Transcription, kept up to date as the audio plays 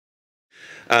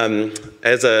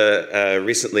As a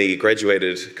recently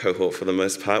graduated cohort for the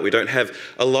most part, we don't have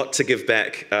a lot to give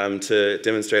back to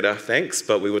demonstrate our thanks,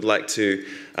 but we would like to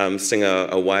sing a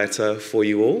waiata for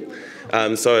you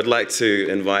all. So I'd like to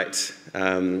invite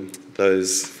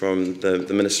those from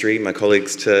the ministry, my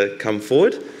colleagues, to come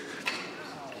forward.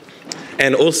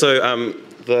 And also,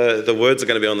 the words are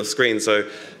going to be on the screen, so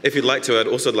if you'd like to, I'd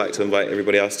also like to invite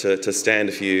everybody else to stand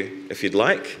if you'd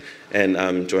like,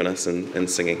 and join us in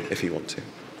singing if you want to.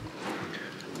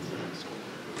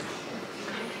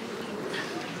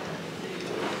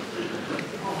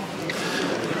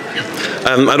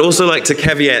 I'd also like to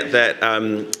caveat that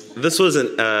this was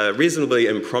reasonably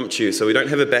impromptu, so we don't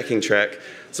have a backing track,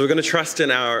 so we're going to trust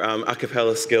in our a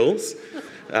cappella skills.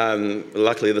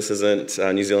 Luckily this isn't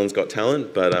New Zealand's Got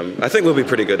Talent, but I think we'll be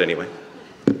pretty good anyway.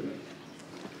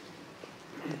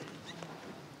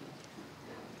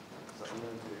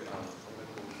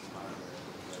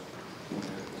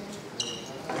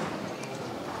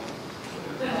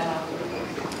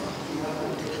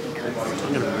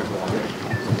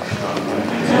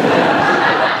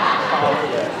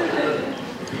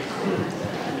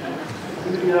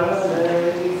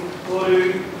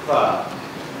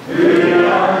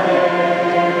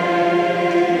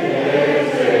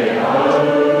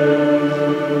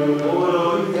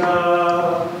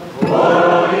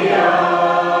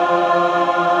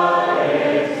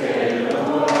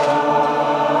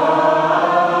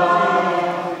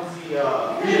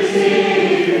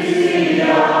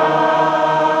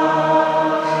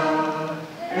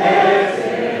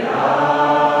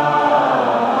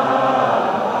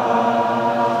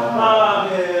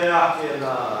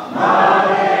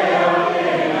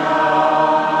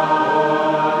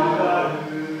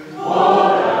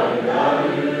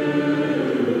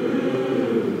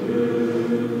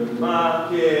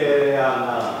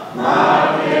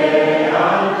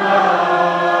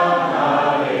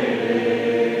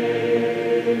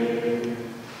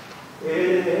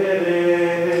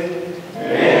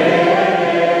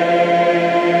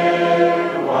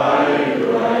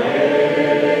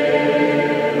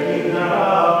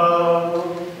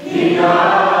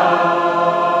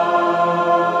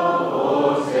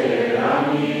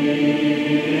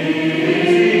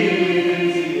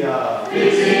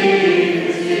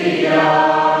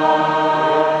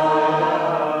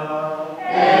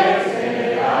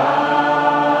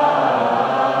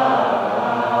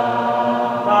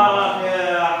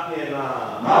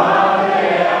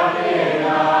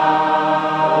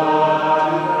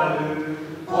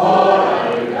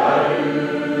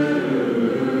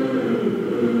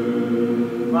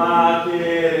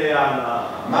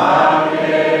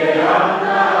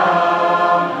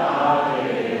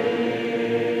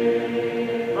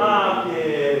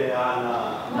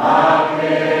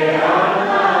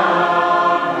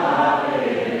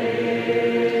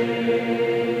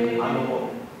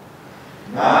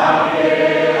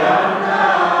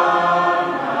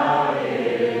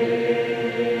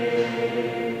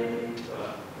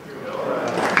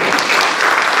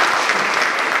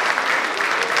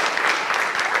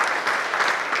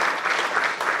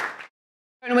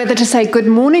 Whether to say good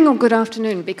morning or good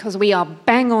afternoon, because we are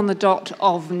bang on the dot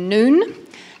of noon,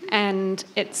 and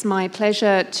it's my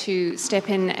pleasure to step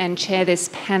in and chair this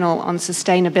panel on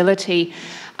sustainability.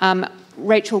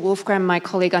 Rachel Wolfgram, my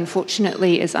colleague,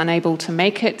 unfortunately is unable to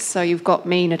make it, so you've got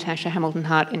me, Natasha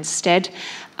Hamilton-Hart, instead.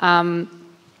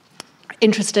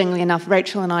 Interestingly enough,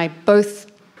 Rachel and I both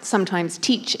sometimes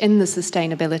teach in the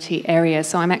sustainability area,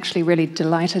 so I'm actually really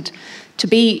delighted to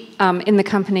be in the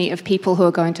company of people who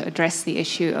are going to address the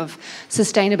issue of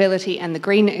sustainability and the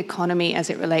green economy as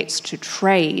it relates to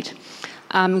trade.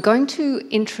 I'm going to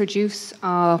introduce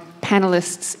our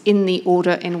panelists in the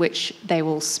order in which they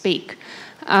will speak.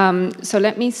 So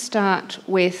let me start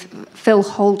with Phil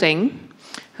Houlding,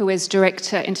 who is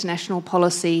Director International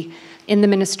Policy in the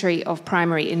Ministry of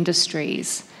Primary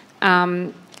Industries.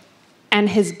 And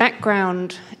his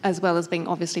background, as well as being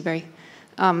obviously very,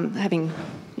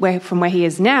 from where he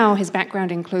is now, his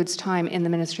background includes time in the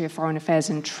Ministry of Foreign Affairs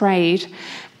and Trade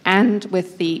and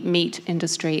with the Meat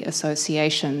Industry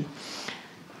Association.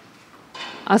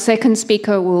 Our second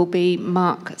speaker will be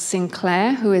Mark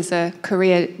Sinclair, who is a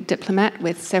career diplomat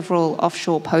with several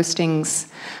offshore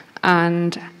postings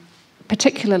and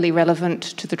particularly relevant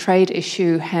to the trade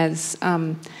issue, has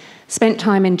spent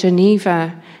time in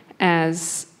Geneva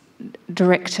as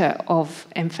director of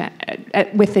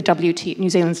MFAT with the New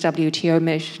Zealand's WTO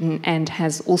mission, and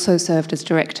has also served as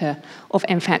director of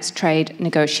MFAT's Trade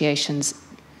Negotiations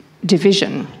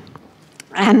Division,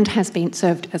 and has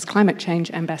served as climate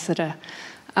change ambassador.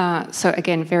 So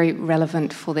again, very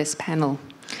relevant for this panel.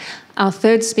 Our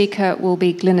third speaker will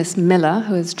be Glynis Miller,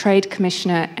 who is Trade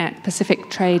Commissioner at Pacific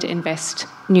Trade Invest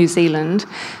New Zealand.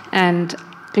 And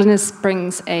Glynis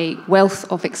brings a wealth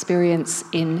of experience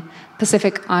in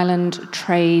Pacific Island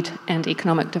trade and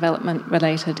economic development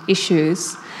related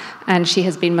issues. And she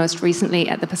has been most recently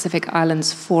at the Pacific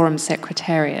Islands Forum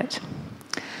Secretariat.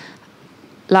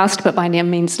 Last but by no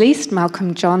means least,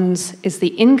 Malcolm Johns is the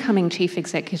incoming Chief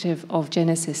Executive of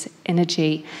Genesis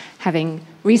Energy, having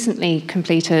recently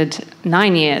completed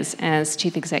 9 years as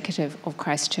Chief Executive of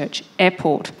Christchurch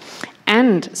Airport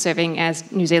and serving as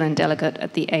New Zealand delegate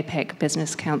at the APEC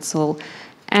Business Council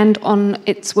and on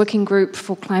its working group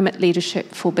for climate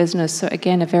leadership for business. So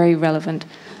again, a very relevant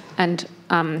and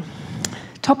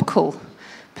topical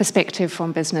perspective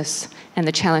from business and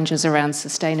the challenges around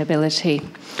sustainability.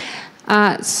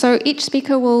 So each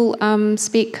speaker will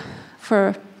speak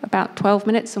for about 12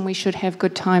 minutes, and we should have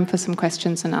good time for some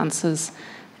questions and answers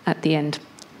at the end.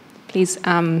 Please,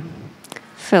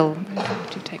 Phil,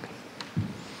 do take.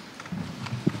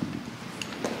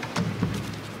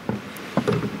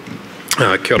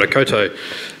 Kia ora koutou.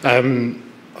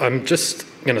 I'm just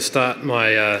going to start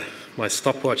my my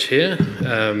stopwatch here.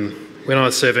 When I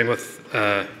was serving with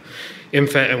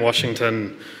MFAT in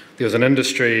Washington, there was an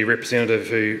industry representative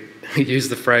who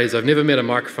used the phrase, "I've never met a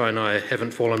microphone I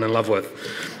haven't fallen in love with."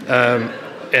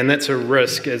 And that's a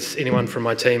risk, as anyone from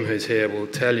my team who's here will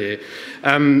tell you.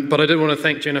 But I did want to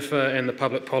thank Jennifer and the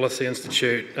Public Policy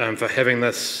Institute for having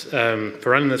this, for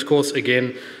running this course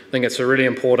again. I think it's a really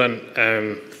important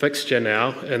fixture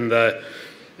now in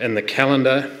the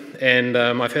calendar. And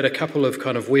I've had a couple of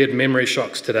kind of weird memory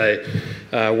shocks today.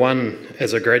 One,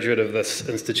 as a graduate of this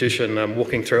institution,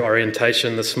 walking through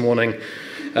orientation this morning,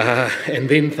 and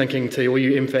then thinking to all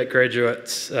you MFAT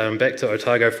graduates, back to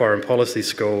Otago Foreign Policy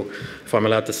School, if I'm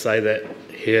allowed to say that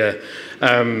here,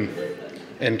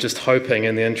 and just hoping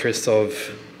in the interest of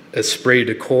esprit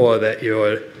de corps that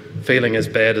you're feeling as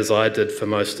bad as I did for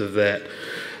most of that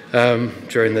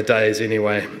during the days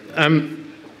anyway.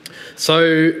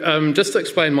 So just to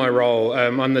explain my role,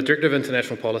 I'm the Director of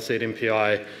International Policy at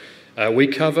MPI. We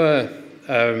cover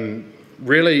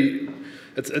really,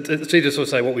 it's easy to sort of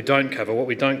say what we don't cover. What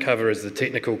we don't cover is the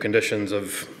technical conditions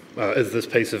of is this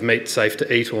piece of meat safe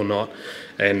to eat or not,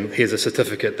 and here's a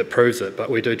certificate that proves it. But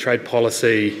we do trade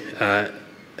policy,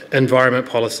 environment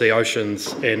policy,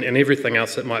 oceans, and everything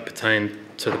else that might pertain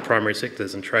to the primary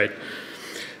sectors and trade.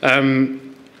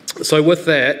 So with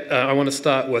that, I want to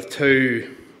start with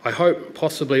two, I hope,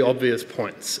 possibly obvious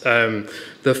points.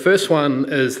 The first one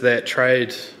is that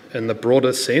trade in the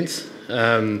broadest sense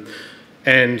and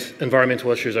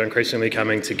environmental issues are increasingly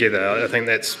coming together. I think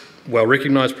that's well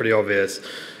recognised, pretty obvious.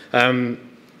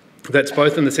 That's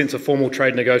both in the sense of formal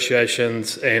trade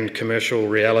negotiations and commercial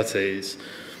realities.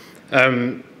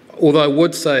 Although I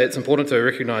would say it's important to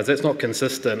recognise that's not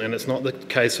consistent, and it's not the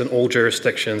case in all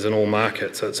jurisdictions and all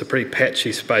markets. So it's a pretty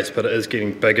patchy space, but it is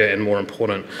getting bigger and more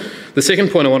important. The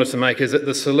second point I wanted to make is that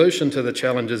the solution to the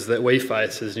challenges that we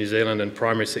face as New Zealand and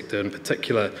primary sector in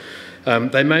particular,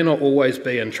 they may not always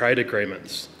be in trade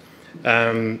agreements.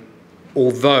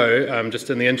 Although, just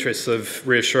in the interests of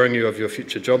reassuring you of your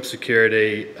future job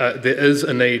security, there is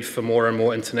a need for more and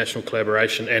more international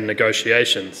collaboration and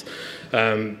negotiations.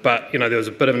 But, you know, there was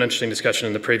a bit of an interesting discussion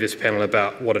in the previous panel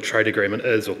about what a trade agreement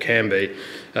is or can be,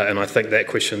 and I think that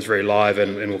question's very live,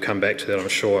 and we'll come back to that, I'm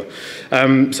sure.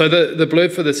 So the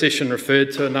blurb for the session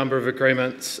referred to a number of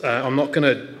agreements. I'm not going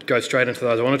to go straight into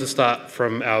those. I wanted to start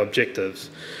from our objectives.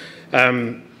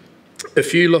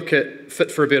 If you look at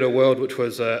Fit for a Better World, which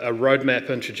was a roadmap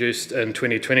introduced in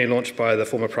 2020, launched by the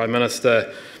former Prime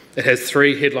Minister, it has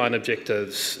three headline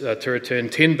objectives: to return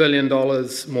 $10 billion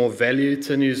more value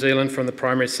to New Zealand from the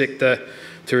primary sector,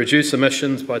 to reduce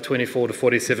emissions by 24 to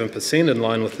 47% in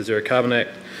line with the Zero Carbon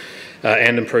Act,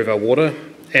 and improve our water,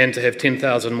 and to have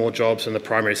 10,000 more jobs in the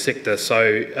primary sector. So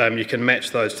you can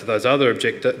match those to those other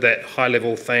objectives, that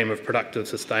high-level theme of productive,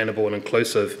 sustainable and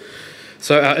inclusive.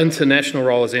 So our international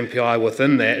role as MPI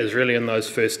within that is really in those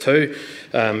first two,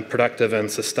 productive and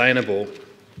sustainable.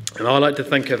 And I like to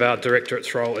think of our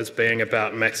directorate's role as being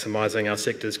about maximising our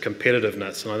sector's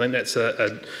competitiveness. And I think that's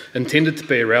intended to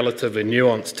be a relatively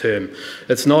nuanced term.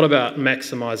 It's not about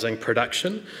maximising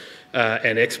production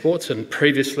and exports. And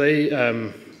previously,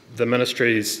 the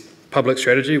Ministry's public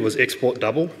strategy was export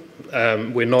double.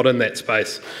 We're not in that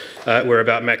space. We're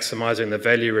about maximising the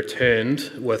value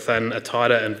returned within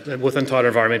tighter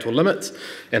environmental limits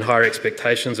and higher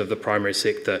expectations of the primary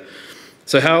sector.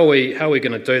 So how are we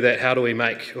going to do that? How do we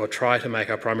make or try to make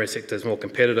our primary sectors more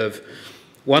competitive?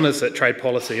 One is that trade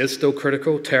policy is still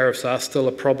critical. Tariffs are still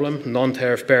a problem.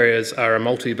 Non-tariff barriers are a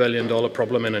multi-billion-dollar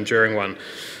problem, an enduring one.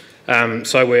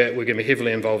 So we're going to be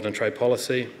heavily involved in trade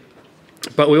policy.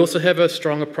 But we also have a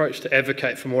strong approach to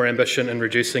advocate for more ambition in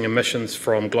reducing emissions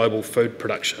from global food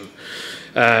production.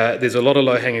 There's a lot of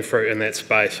low-hanging fruit in that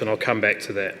space, and I'll come back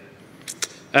to that.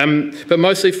 But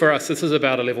mostly for us, this is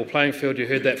about a level playing field. You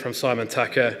heard that from Simon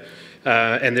Tucker,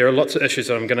 and there are lots of issues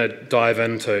that I'm going to dive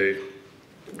into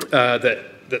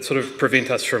that sort of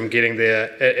prevent us from getting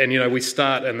there. And, you know, we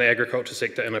start in the agriculture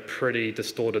sector in a pretty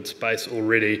distorted space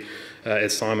already,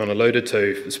 as Simon alluded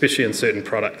to, especially in certain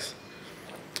products.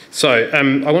 So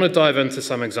I want to dive into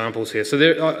some examples here. So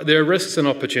there are risks and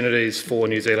opportunities for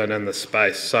New Zealand in this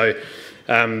space. So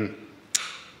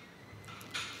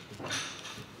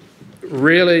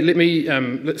really,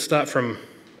 let's start from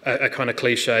a kind of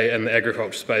cliche in the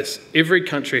agriculture space. Every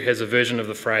country has a version of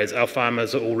the phrase, our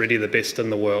farmers are already the best in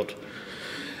the world.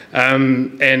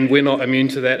 And we're not immune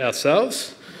to that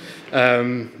ourselves,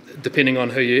 depending on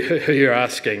who you're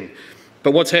asking.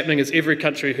 But what's happening is every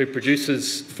country who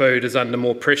produces food is under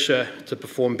more pressure to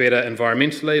perform better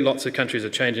environmentally. Lots of countries are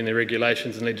changing their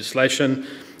regulations and legislation,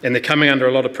 and they're coming under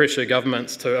a lot of pressure,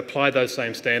 governments, to apply those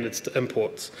same standards to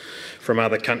imports from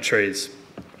other countries.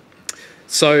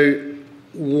 So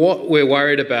what we're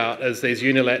worried about is these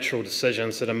unilateral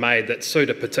decisions that are made that suit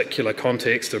a particular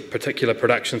context, a particular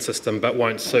production system, but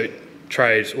won't suit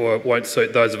trade or won't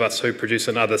suit those of us who produce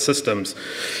in other systems.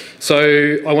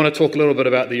 So I want to talk a little bit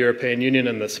about the European Union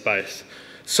in this space.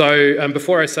 So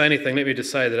before I say anything, let me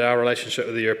just say that our relationship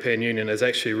with the European Union is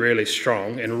actually really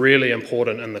strong and really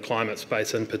important in the climate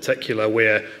space in particular,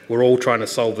 where we're all trying to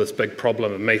solve this big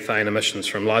problem of methane emissions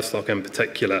from livestock in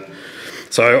particular.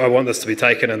 So I want this to be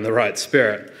taken in the right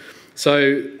spirit.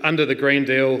 So under the Green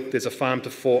Deal, there's a farm to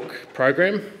fork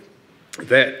program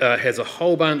that has a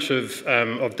whole bunch of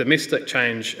domestic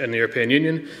change in the European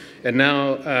Union, and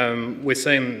now we're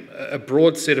seeing a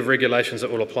broad set of regulations that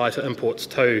will apply to imports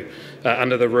too,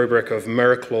 under the rubric of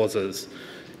mirror clauses.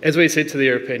 As we said to the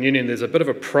European Union, there's a bit of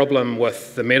a problem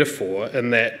with the metaphor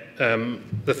in that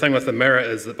the thing with the mirror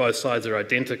is that both sides are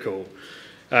identical,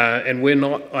 and we're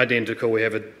not identical. We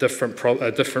have a different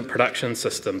production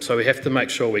system, so we have to make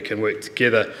sure we can work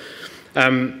together.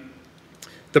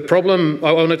 The problem,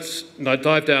 I want to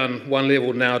dive down one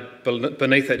level now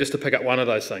beneath that just to pick up one of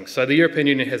those things. So the European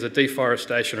Union has a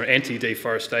deforestation or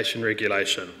anti-deforestation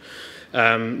regulation.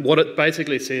 What it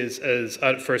basically says is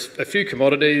for a few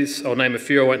commodities, I'll name a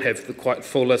few, I won't have the quite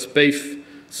full list, beef,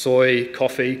 soy,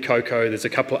 coffee, cocoa, there's a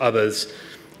couple of others.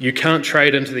 You can't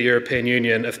trade into the European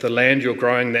Union if the land you're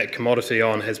growing that commodity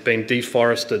on has been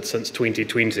deforested since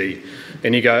 2020.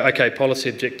 And you go, okay, policy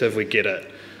objective, we get it.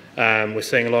 We're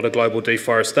seeing a lot of global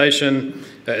deforestation.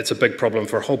 It's a big problem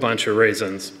for a whole bunch of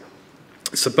reasons.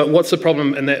 But what's the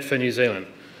problem in that for New Zealand?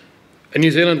 In New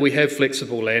Zealand, we have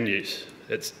flexible land use.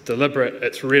 It's deliberate,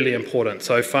 it's really important.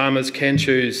 So farmers can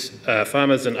choose,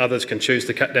 farmers and others can choose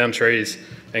to cut down trees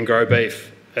and grow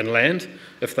beef in land.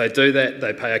 If they do that,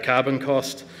 they pay a carbon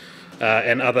cost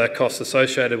and other costs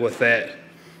associated with that.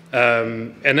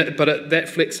 But that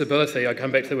flexibility, I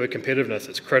come back to the word competitiveness,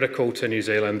 it's critical to New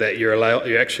Zealand that you're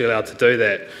actually allowed to do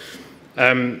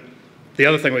that. The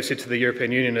other thing we've said to the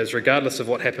European Union is regardless of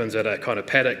what happens at a kind of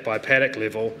paddock by paddock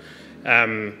level,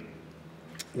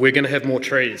 we're going to have more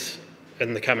trees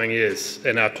in the coming years,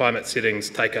 and our climate settings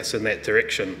take us in that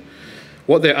direction.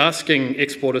 What they're asking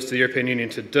exporters to the European Union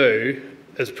to do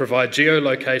is provide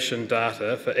geolocation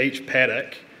data for each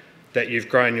paddock that you've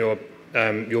grown your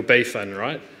beef in,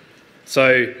 right?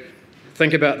 So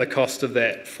think about the cost of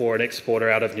that for an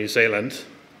exporter out of New Zealand.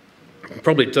 You can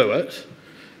probably do it,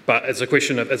 but it's a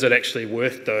question of is it actually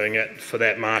worth doing it for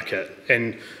that market?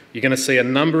 And you're going to see a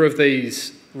number of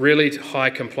these really high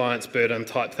compliance burden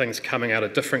type things coming out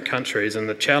of different countries, and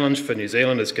the challenge for New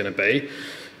Zealand is going to be,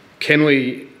 can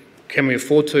we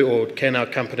afford to, or can our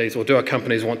companies, or do our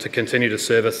companies want to continue to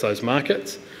service those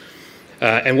markets?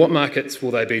 And what markets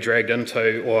will they be dragged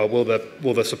into, or will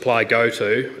the supply go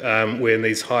to when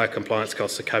these higher compliance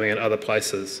costs are coming in other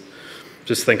places?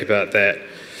 Just think about that.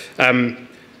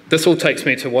 This all takes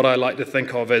me to what I like to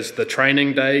think of as the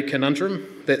training day conundrum.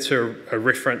 That's a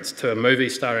reference to a movie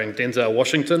starring Denzel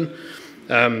Washington.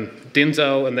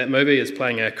 Denzel in that movie is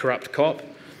playing a corrupt cop,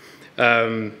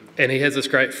 and he has this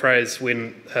great phrase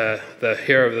when the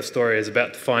hero of the story is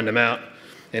about to find him out,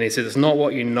 and he says, it's not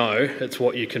what you know, it's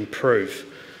what you can prove.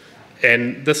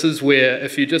 And this is where,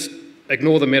 if you just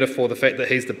ignore the metaphor, the fact that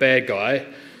he's the bad guy,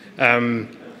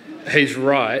 he's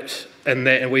right in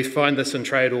that, and we find this in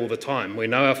trade all the time. We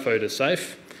know our food is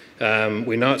safe,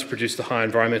 we know it's produced to high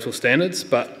environmental standards,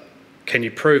 but can you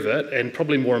prove it? And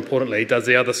probably more importantly, does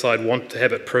the other side want to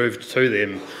have it proved to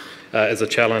them as a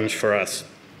challenge for us?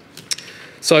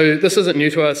 So this isn't new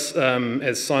to us.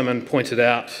 As Simon pointed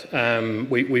out,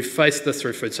 we've faced this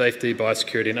through food safety,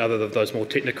 biosecurity, and other of those more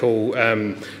technical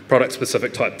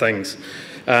product-specific type things.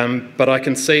 But I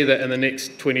can see that in the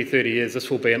next 20, 30 years, this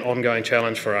will be an ongoing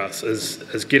challenge for us,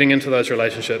 is getting into those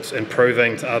relationships and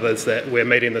proving to others that we're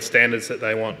meeting the standards that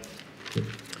they want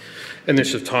in the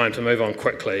interest of time to move on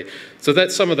quickly. So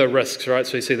that's some of the risks, right?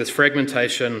 So you see this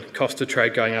fragmentation, cost of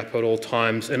trade going up at all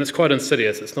times, and it's quite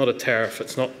insidious. It's not a tariff,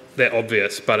 it's not that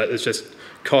obvious, but it is just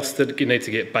costs that you need to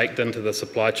get baked into the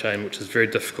supply chain, which is very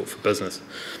difficult for business.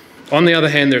 On the other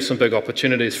hand, there's some big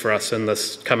opportunities for us in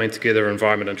this coming together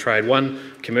environment and trade.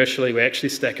 One, commercially, we actually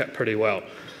stack up pretty well.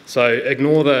 So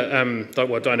ignore the,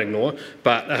 don't ignore,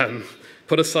 but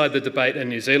put aside the debate in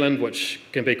New Zealand, which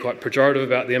can be quite pejorative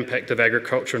about the impact of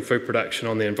agriculture and food production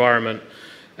on the environment,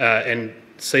 and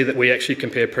see that we actually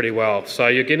compare pretty well. So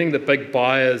you're getting the big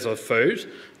buyers of food,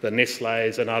 the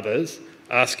Nestle's and others,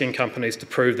 asking companies to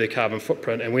prove their carbon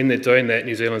footprint, and when they're doing that,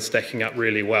 New Zealand's stacking up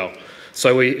really well.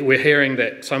 So we're hearing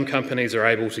that some companies are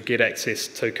able to get access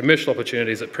to commercial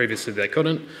opportunities that previously they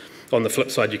couldn't. On the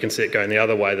flip side, you can see it going the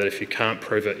other way, that if you can't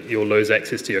prove it, you'll lose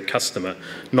access to your customer,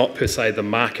 not per se the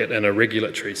market in a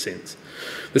regulatory sense.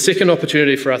 The second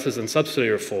opportunity for us is in subsidy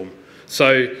reform.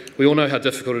 So we all know how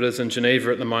difficult it is in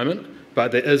Geneva at the moment,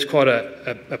 but there is quite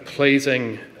a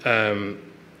pleasing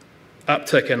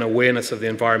uptick in awareness of the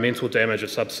environmental damage of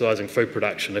subsidising food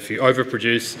production. If you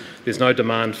overproduce, there's no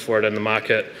demand for it in the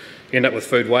market. You end up with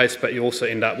food waste, but you also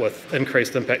end up with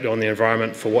increased impact on the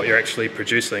environment for what you're actually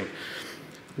producing.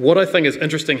 What I think is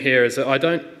interesting here is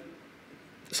that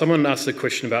someone asked the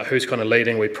question about who's kind of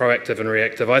leading, we proactive and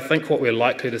reactive. I think what we're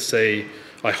likely to see,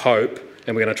 I hope,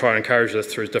 and we're going to try and encourage this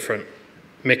through different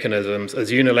mechanisms,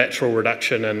 is unilateral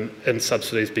reduction in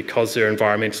subsidies because they're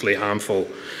environmentally harmful.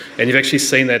 And you've actually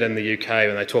seen that in the UK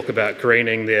when they talk about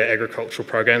greening their agricultural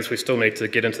programs. We still need to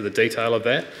get into the detail of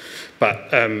that,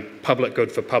 but public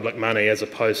good for public money as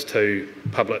opposed to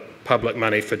public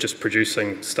money for just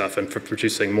producing stuff and for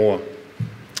producing more.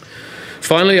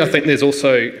 Finally, I think there's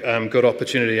also good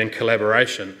opportunity in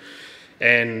collaboration.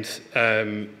 And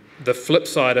the flip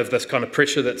side of this kind of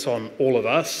pressure that's on all of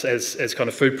us as kind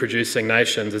of food producing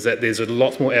nations is that there's a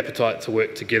lot more appetite to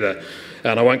work together.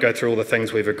 And I won't go through all the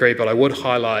things we've agreed, but I would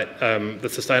highlight the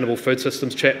Sustainable Food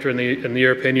Systems chapter in the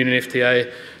European Union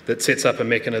FTA that sets up a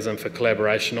mechanism for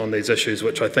collaboration on these issues,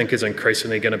 which I think is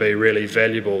increasingly going to be really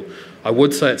valuable. I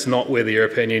would say it's not where the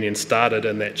European Union started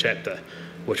in that chapter,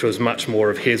 which was much more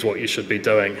of here's what you should be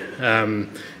doing,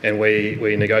 and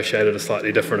we negotiated a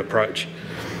slightly different approach.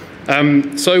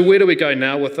 So where do we go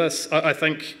now with this? I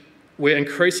think we're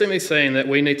increasingly seeing that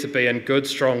we need to be in good,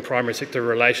 strong primary sector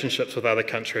relationships with other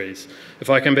countries. If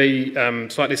I can be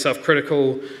slightly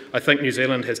self-critical, I think New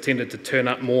Zealand has tended to turn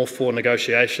up more for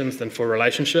negotiations than for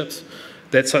relationships.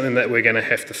 That's something that we're going to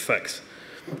have to fix.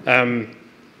 And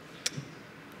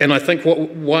I think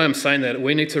why I'm saying that,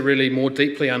 we need to really more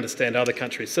deeply understand other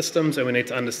countries' systems, and we need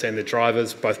to understand their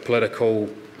drivers, both political,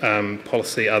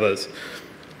 policy, others.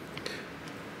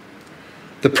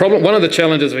 One of the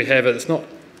challenges we have is it's not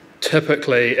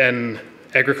typically in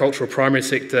agricultural primary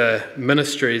sector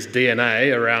ministries'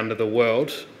 DNA around the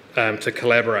world to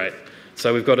collaborate.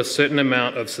 So we've got a certain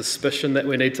amount of suspicion that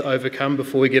we need to overcome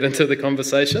before we get into the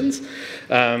conversations.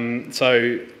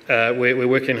 We're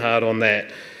working hard on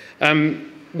that.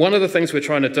 One of the things we're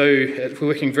trying to do, we're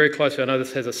working very closely, I know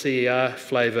this has a CER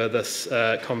flavour, this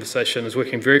conversation, is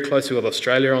working very closely with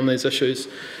Australia on these issues,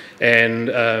 and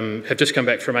have just come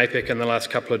back from APEC in the last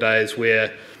couple of days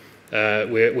where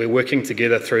we're working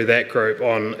together through that group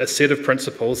on a set of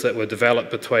principles that were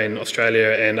developed between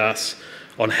Australia and us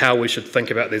on how we should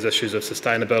think about these issues of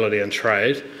sustainability and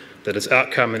trade, that is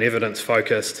outcome and evidence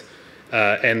focused,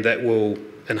 and that will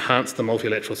enhance the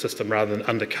multilateral system rather than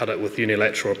undercut it with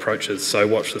unilateral approaches. So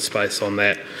watch the space on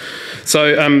that.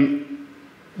 So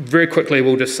very quickly,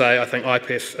 we'll just say I think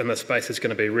IPEF in this space is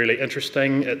going to be really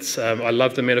interesting. I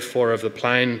love the metaphor of the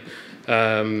plane.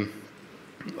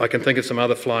 I can think of some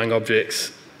other flying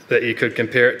objects that you could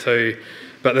compare it to.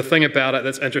 But the thing about it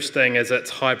that's interesting is it's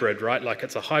hybrid, right? Like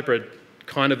it's a hybrid,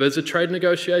 kind of is a trade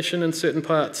negotiation in certain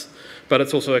parts, but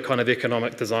it's also a kind of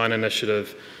economic design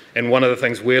initiative. And one of the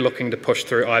things we're looking to push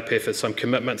through IPEF is some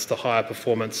commitments to higher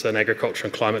performance in agriculture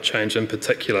and climate change in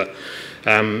particular.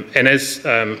 And as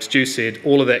Stu said,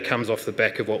 all of that comes off the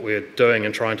back of what we're doing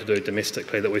and trying to do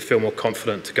domestically, that we feel more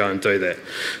confident to go and do that.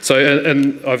 So,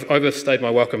 and I've overstayed my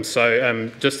welcome. So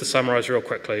just to summarise real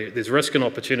quickly, there's risk and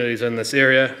opportunities in this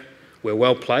area. We're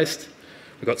well placed.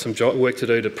 We've got some work to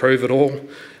do to prove it all.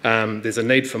 There's a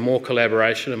need for more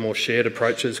collaboration and more shared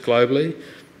approaches globally.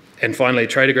 And finally,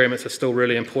 trade agreements are still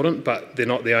really important, but they're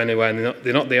not the only way. And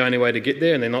they're not the only way to get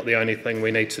there, and they're not the only thing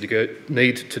we need to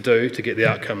do to get the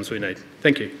outcomes we need.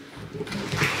 Thank you.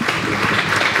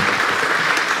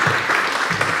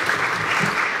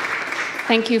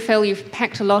 Thank you, Phil. You've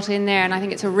packed a lot in there, and I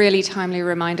think it's a really timely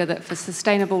reminder that for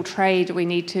sustainable trade, we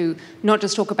need to not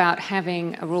just talk about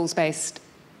having a rules-based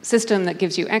system that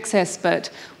gives you access, but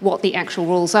what the actual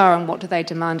rules are and what do they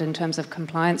demand in terms of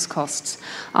compliance costs.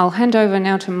 I'll hand over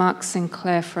now to Mark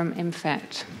Sinclair from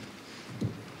MFAT.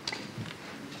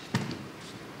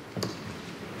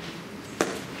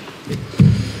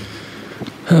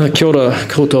 Kia ora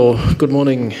koutou. Good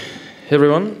morning,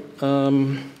 everyone.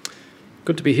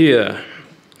 Good to be here,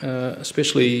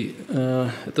 especially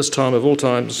at this time of all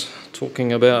times,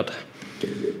 talking about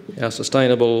our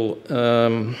sustainable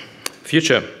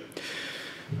future.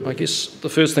 I guess the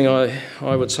first thing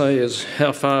I would say is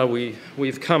how far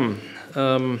we've come.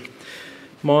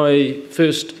 My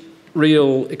first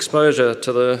real exposure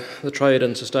to the trade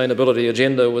and sustainability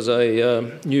agenda was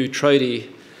a new tradie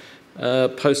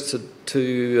posted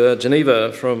to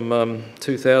Geneva from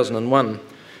 2001,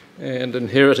 and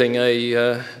inheriting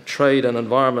a trade and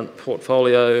environment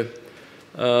portfolio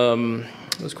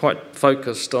was quite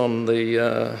focused on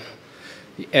the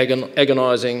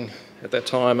agonising at that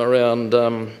time around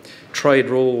trade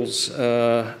rules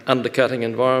undercutting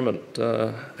environment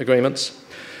agreements.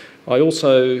 I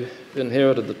also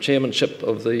inherited the chairmanship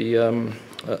of a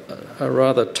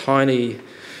rather tiny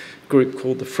group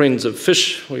called the Friends of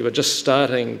Fish. We were just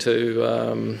starting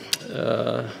to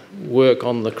work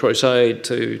on the crusade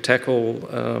to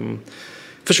tackle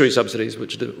fishery subsidies,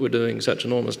 which were doing such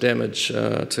enormous damage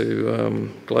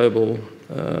to global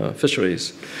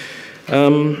fisheries.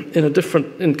 In a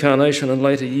different incarnation in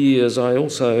later years, I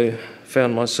also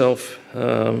found myself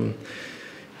in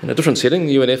a different setting,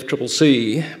 the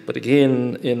UNFCCC, but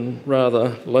again in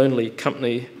rather lonely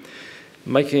company,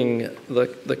 making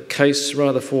the case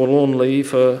rather forlornly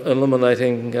for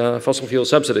eliminating fossil fuel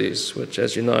subsidies, which,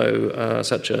 as you know, are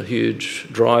such a huge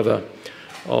driver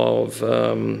of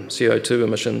CO2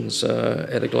 emissions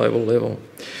at a global level.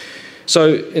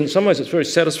 So in some ways it's very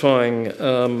satisfying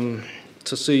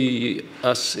to see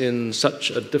us in such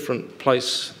a different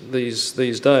place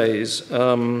these days.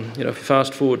 If you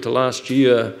fast forward to last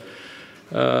year,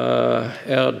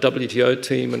 our WTO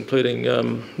team, including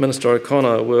Minister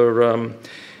O'Connor, were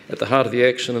at the heart of the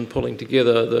action in pulling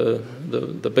together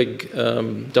the big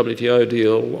WTO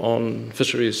deal on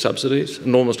fisheries subsidies,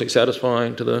 enormously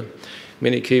satisfying to the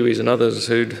many Kiwis and others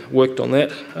who'd worked on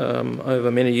that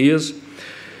over many years.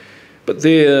 But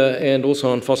there, and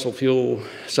also on fossil fuel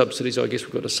subsidies, I guess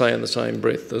we've got to say in the same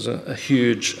breath, there's a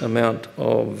huge amount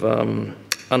of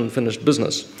unfinished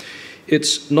business.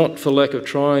 It's not for lack of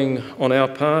trying on our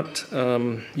part.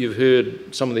 You've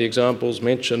heard some of the examples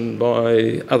mentioned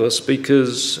by other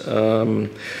speakers.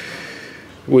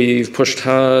 We've pushed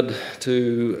hard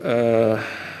to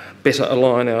better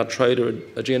align our trade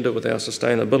agenda with our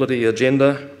sustainability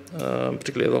agenda,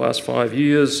 particularly over the last 5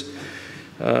 years.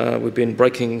 We've been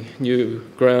breaking new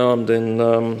ground in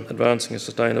advancing a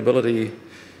sustainability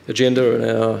agenda in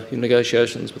our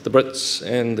negotiations with the Brits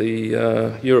and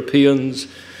the Europeans.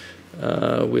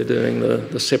 We're doing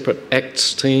the separate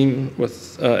ACTS team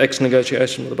with ACTS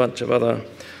negotiation with a bunch of other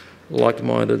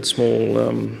like-minded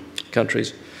small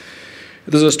countries.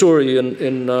 There's a story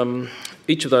in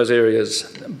each of those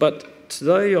areas, but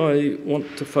today I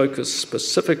want to focus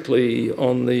specifically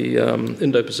on the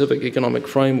Indo-Pacific Economic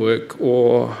Framework,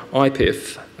 or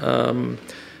IPEF,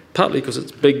 partly because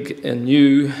it's big and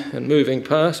new and moving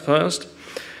fast,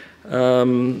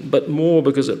 but more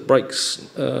because it breaks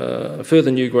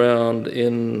further new ground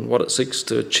in what it seeks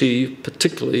to achieve,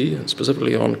 particularly and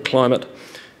specifically on climate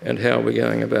and how we're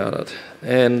going about it.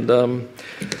 And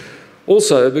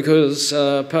also because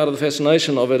part of the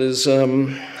fascination of it is,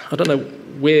 I don't know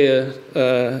where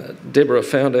Deborah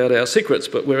found out our secrets,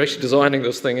 but we're actually designing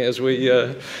this thing as we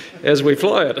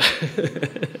fly it.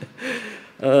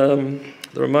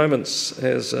 There are moments,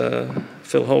 as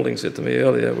Phil Houlding said to me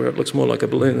earlier, where it looks more like a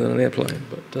balloon than an airplane,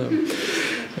 but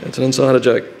it's an insider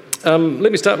joke.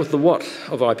 Let me start with the what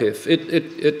of IPEF.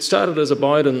 It started as a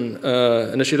Biden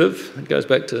initiative. It goes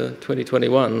back to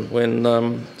 2021 when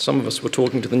some of us were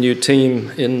talking to the new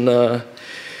team in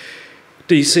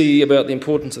DC about the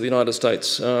importance of the United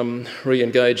States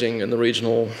re-engaging in the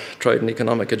regional trade and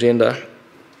economic agenda.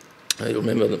 You'll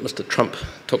remember that Mr. Trump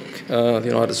took the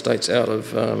United States out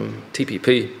of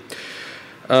TPP.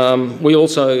 We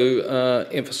also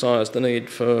emphasised the need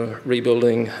for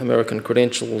rebuilding American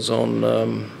credentials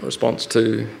on response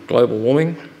to global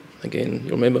warming. Again,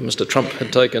 you'll remember Mr. Trump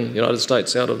had taken the United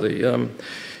States out of the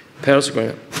Paris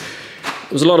Agreement.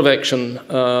 There was a lot of action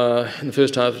in the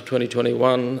first half of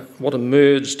 2021. What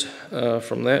emerged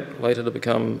from that, later to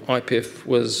become IPEF,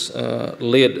 was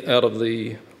led out of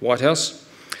the White House.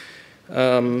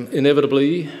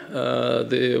 Inevitably,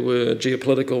 there were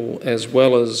geopolitical as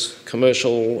well as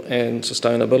commercial and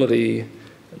sustainability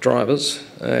drivers,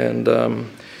 and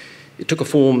it took a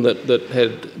form that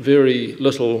had very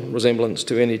little resemblance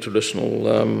to any traditional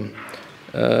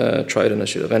trade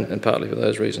initiative, and partly for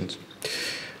those reasons.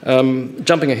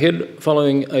 Jumping ahead,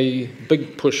 following a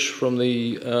big push from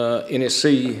the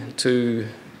NSC to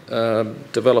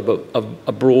develop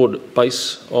a broad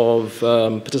base of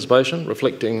participation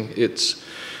reflecting its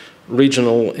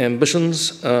regional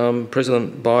ambitions,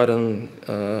 President Biden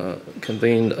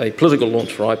convened a political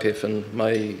launch for IPEF in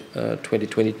May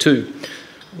 2022.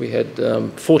 We had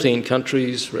 14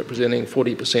 countries representing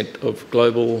 40% of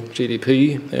global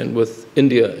GDP, and with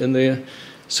India in there,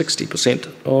 60%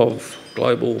 of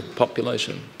global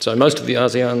population. So most of the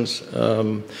ASEANs,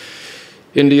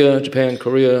 India, Japan,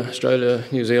 Korea, Australia,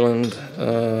 New Zealand,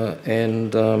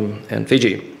 and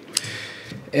Fiji.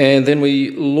 And then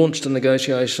we launched a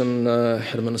negotiation,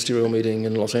 had a ministerial meeting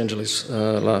in Los Angeles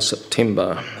last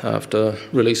September after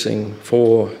releasing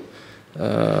 4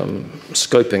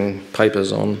 scoping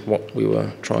papers on what we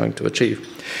were trying to achieve.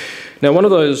 Now, one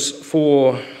of those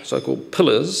 4 so-called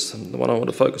pillars, and the one I want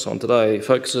to focus on today,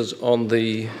 focuses on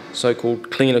the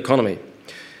so-called clean economy.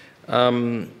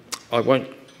 I won't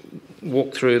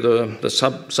walk through the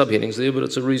subheadings there, but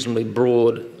it's a reasonably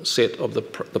broad set of the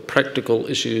practical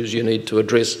issues you need to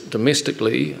address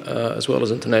domestically as well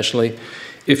as internationally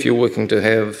if you're working to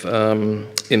have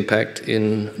impact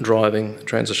in driving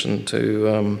transition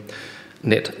to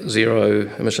net zero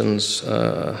emissions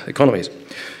economies.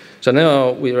 So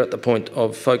now we're at the point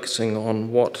of focusing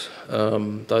on what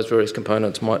those various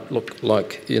components might look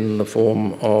like in the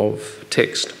form of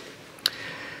text.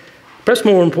 Perhaps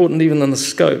more important even than the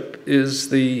scope is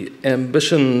the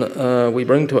ambition we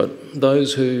bring to it.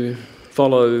 Those who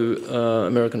follow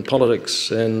American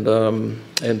politics and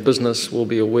business will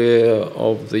be aware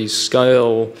of the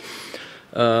scale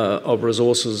of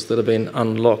resources that have been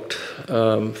unlocked,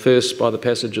 first by the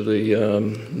passage of the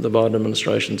Biden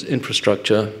administration's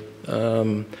infrastructure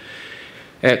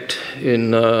Act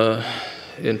in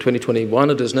 2021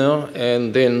 it is now,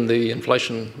 and then the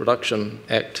Inflation Reduction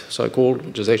Act, so-called,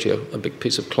 which is actually a big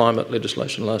piece of climate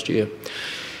legislation last year.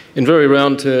 In very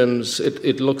round terms,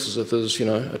 it looks as if there's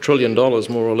 $1 trillion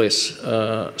more or less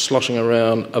sloshing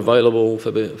around available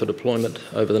for deployment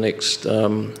over the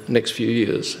next few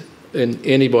years. In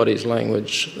anybody's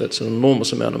language, that's an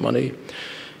enormous amount of money.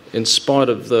 In spite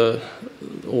of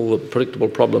all the predictable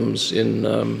problems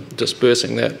in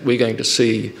dispersing that, we're going to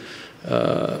see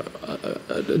a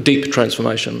deep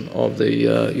transformation of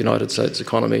the United States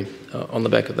economy on the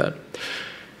back of that.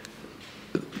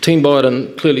 Team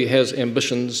Biden clearly has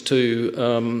ambitions to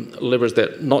leverage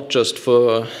that not just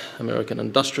for American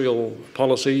industrial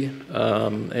policy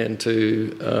and to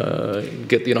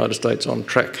get the United States on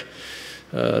track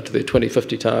to their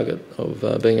 2050 target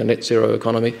of being a net zero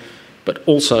economy, but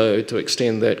also to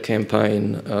extend that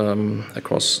campaign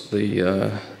across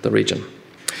the region.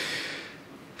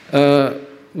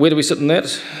 Where do we sit in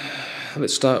that?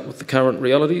 Let's start with the current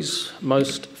realities.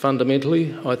 Most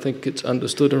fundamentally, I think it's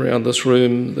understood around this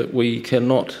room that we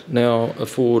cannot now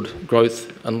afford growth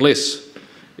unless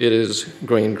it is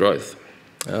green growth.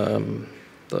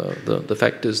 The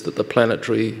fact is that the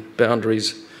planetary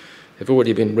boundaries have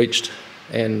already been reached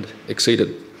and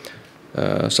exceeded.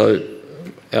 So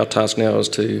our task now is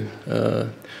to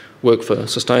work for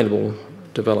sustainable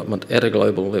development at a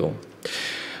global level.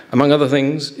 Among other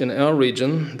things, in our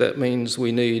region, that means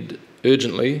we need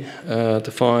urgently to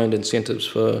find incentives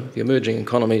for the emerging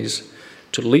economies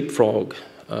to leapfrog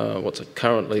what's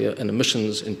currently an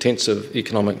emissions-intensive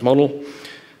economic model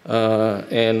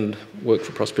and work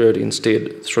for prosperity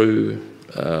instead through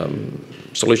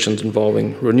solutions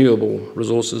involving renewable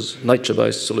resources,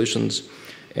 nature-based solutions,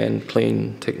 and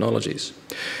clean technologies.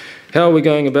 How are we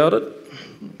going about it?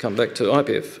 Come back to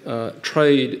IPEF.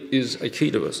 Trade is a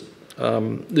key to us.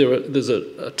 There's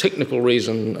a technical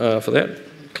reason for that.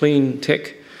 Clean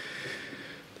tech.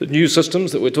 The new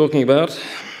systems that we're talking about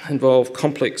involve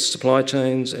complex supply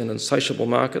chains and insatiable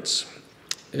markets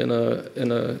in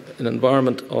an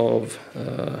environment of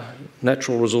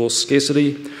natural resource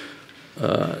scarcity.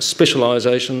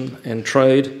 Specialisation and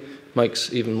trade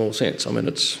makes even more sense. I mean,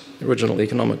 it's original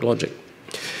economic logic.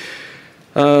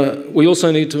 We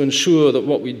also need to ensure that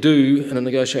what we do in a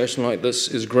negotiation like this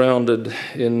is grounded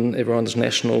in everyone's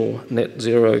national net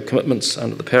zero commitments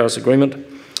under the Paris Agreement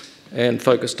and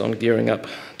focused on gearing up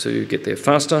to get there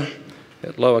faster,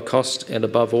 at lower cost, and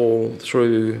above all,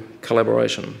 through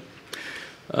collaboration.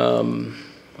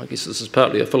 I guess this is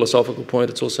partly a philosophical point,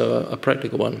 it's also a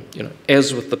practical one. You know,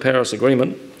 as with the Paris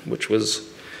Agreement, which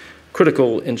was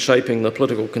critical in shaping the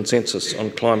political consensus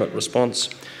on climate response,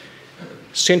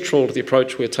 central to the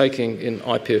approach we're taking in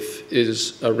IPEF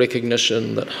is a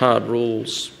recognition that hard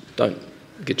rules don't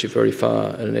get you very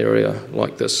far in an area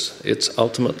like this. It's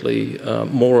ultimately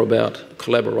more about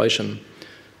collaboration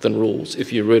than rules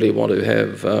if you really want to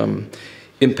have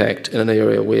impact in an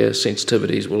area where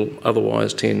sensitivities will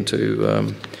otherwise tend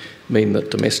to mean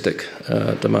that domestic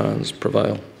demands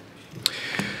prevail.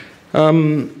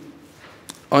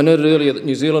 I noted earlier that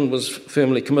New Zealand was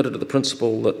firmly committed to the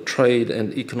principle that trade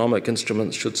and economic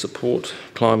instruments should support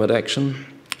climate action.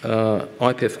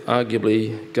 IPEF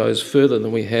arguably goes further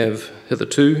than we have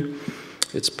hitherto.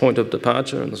 Its point of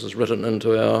departure, and this is written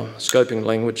into our scoping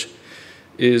language,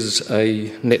 is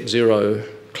a net zero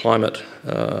climate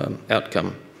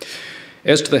outcome.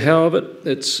 As to the how of it,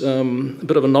 it's a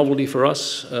bit of a novelty for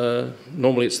us.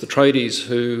 Normally it's the tradies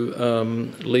who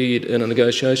lead in a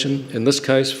negotiation. In this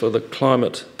case, for the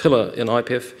climate pillar in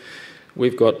IPEF,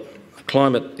 we've got a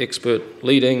climate expert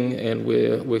leading, and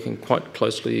we're working quite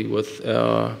closely with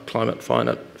our climate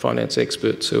finance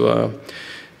experts who are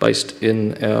based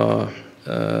in our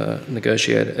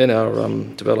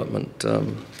development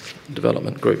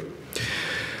group.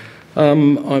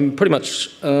 I'm pretty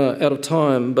much out of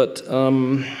time, but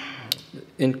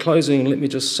in closing, let me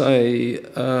just say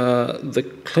the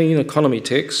clean economy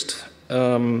text,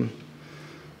 I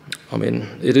mean,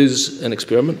 it is an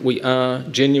experiment. We are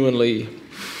genuinely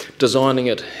designing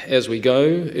it as we go.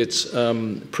 It's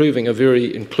proving a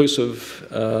very inclusive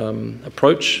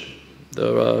approach.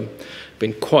 There have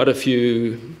been quite a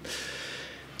few,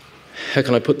 how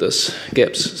can I put this?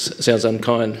 Gaps sounds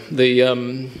unkind. The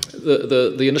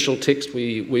initial text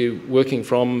we're working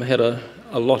from had a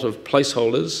lot of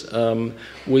placeholders.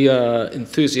 We are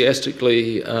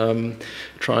enthusiastically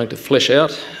trying to flesh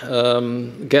out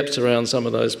gaps around some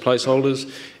of those placeholders,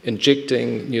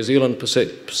 injecting New Zealand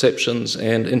perceptions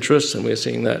and interests, and we're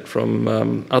seeing that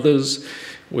from others.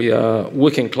 We are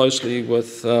working closely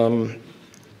with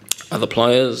other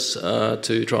players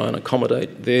to try and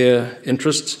accommodate their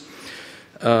interests.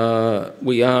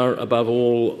 We are, above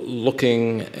all,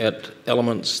 looking at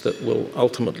elements that will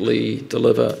ultimately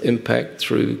deliver impact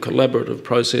through collaborative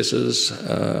processes,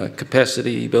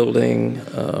 capacity building,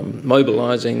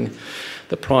 mobilising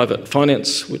the private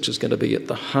finance, which is going to be at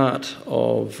the heart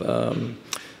of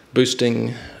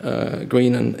boosting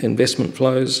green investment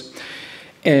flows,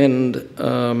 and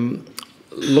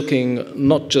looking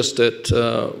not just at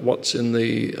what's in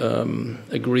the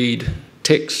agreed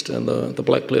text and the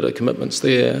black letter commitments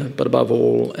there, but above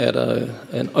all at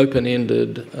an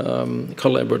open-ended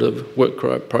collaborative work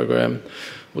program,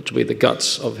 which will be the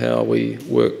guts of how we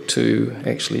work to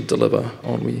actually deliver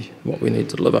on what we need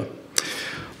to deliver.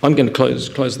 I'm going to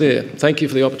close there. Thank you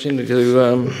for the opportunity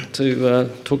to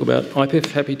talk about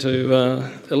IPEF. Happy to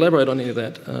elaborate on any of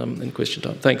that in question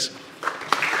time. Thanks.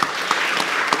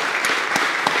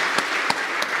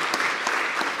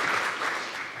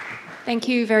 Thank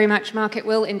you very much, Mark. It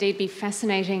will indeed be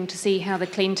fascinating to see how the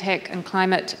clean tech and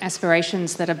climate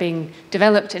aspirations that are being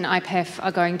developed in IPEF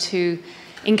are going to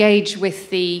engage with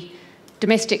the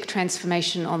domestic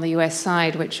transformation on the US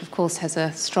side, which of course has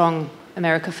a strong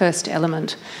America First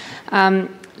element.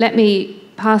 Let me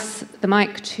pass the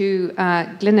mic to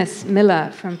Glynis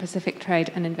Miller from Pacific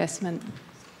Trade and Investment.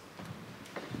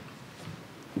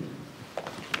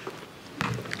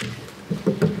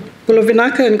 Well,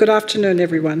 vinaka and good afternoon,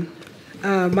 everyone.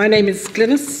 My name is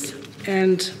Glynis,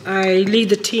 and I lead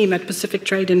the team at Pacific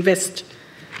Trade Invest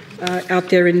out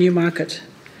there in Newmarket.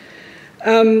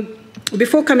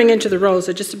 Before coming into the role,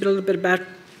 so just a little bit about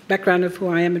background of who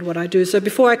I am and what I do. So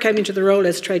before I came into the role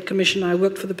as Trade Commissioner, I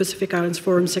worked for the Pacific Islands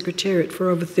Forum Secretariat for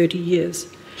over 30 years.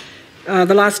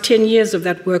 The last 10 years of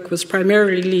that work was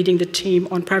primarily leading the team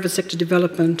on private sector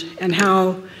development and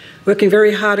how, working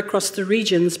very hard across the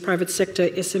regions, private sector,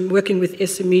 working with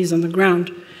SMEs on the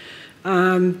ground,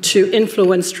 to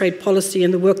influence trade policy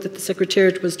and the work that the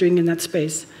Secretariat was doing in that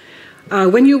space.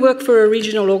 When you work for a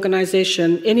regional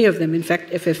organization, any of them, in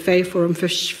fact, FFA, Forum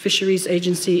Fisheries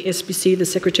Agency, SPC, the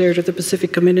Secretariat of the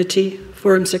Pacific Community,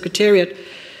 Forum Secretariat,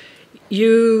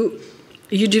 you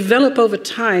develop over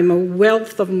time a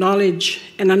wealth of knowledge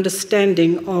and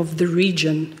understanding of the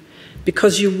region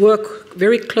because you work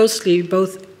very closely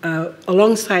both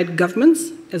alongside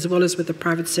governments as well as with the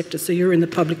private sector. So you're in the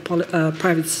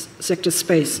private sector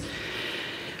space.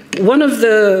 When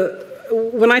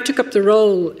I took up the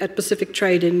role at Pacific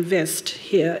Trade Invest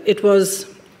here, it was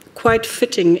quite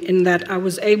fitting in that I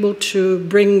was able to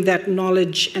bring that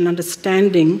knowledge and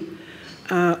understanding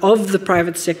of the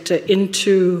private sector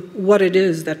into what it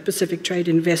is that Pacific Trade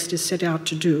Invest is set out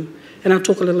to do. And I'll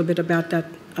talk a little bit about that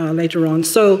later on.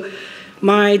 So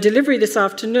my delivery this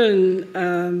afternoon,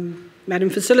 Madam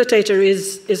Facilitator,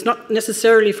 is not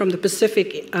necessarily from the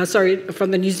Pacific,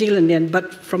 from the New Zealand end,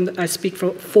 but I speak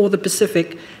for the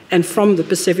Pacific and from the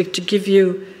Pacific to give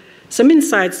you some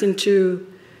insights into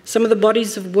some of the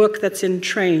bodies of work that's in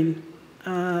train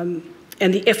and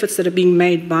the efforts that are being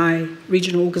made by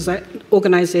regional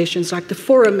organizations like the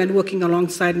Forum and working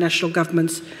alongside national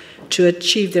governments to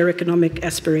achieve their economic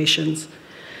aspirations.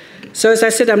 So as I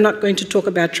said, I'm not going to talk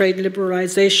about trade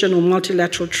liberalization or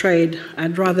multilateral trade.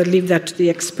 I'd rather leave that to the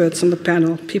experts on the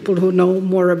panel, people who know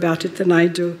more about it than I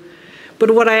do.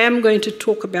 But what I am going to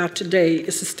talk about today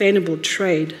is sustainable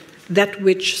trade, that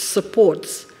which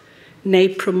supports, nay,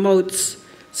 promotes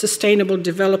sustainable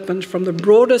development from the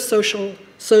broader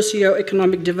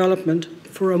socio-economic development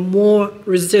for a more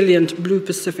resilient Blue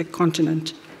Pacific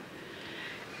continent.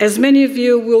 As many of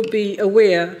you will be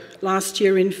aware, last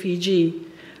year in Fiji,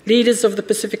 leaders of the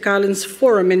Pacific Islands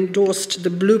Forum endorsed the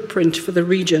blueprint for the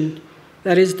region,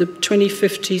 that is the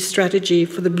 2050 strategy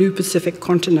for the Blue Pacific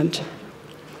continent.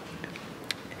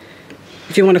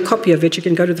 If you want a copy of it, you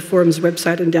can go to the Forum's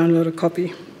website and download a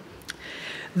copy.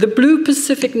 The Blue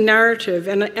Pacific narrative,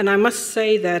 and I must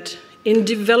say that in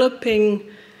developing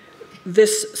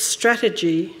this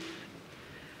strategy,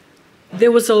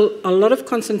 there was a lot of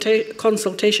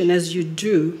consultation, as you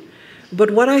do,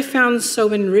 but what I found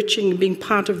so enriching being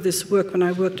part of this work when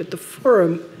I worked at the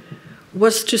Forum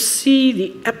was to see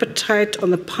the appetite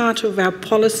on the part of our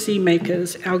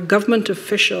policymakers, our government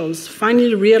officials,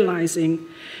 finally realizing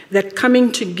that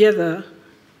coming together,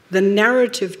 the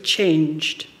narrative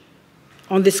changed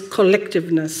on this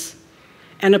collectiveness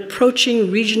and approaching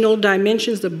regional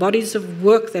dimensions, the bodies of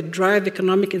work that drive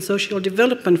economic and social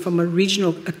development from a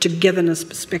regional togetherness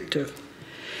perspective.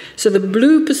 So the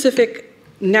Blue Pacific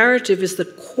narrative is the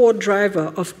core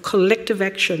driver of collective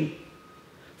action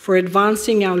for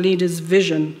advancing our leaders'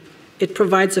 vision. It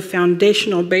provides a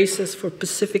foundational basis for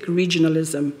Pacific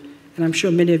regionalism. And I'm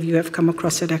sure many of you have come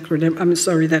across that acronym,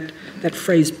 that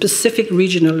phrase, Pacific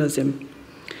regionalism.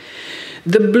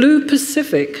 The Blue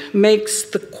Pacific makes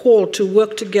the call to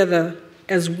work together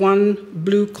as one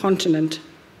blue continent,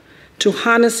 to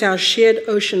harness our shared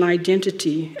ocean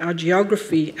identity, our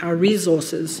geography, our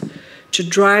resources, to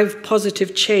drive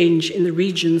positive change in the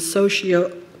region's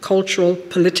socio-cultural,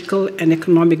 political, and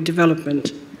economic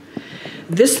development.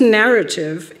 This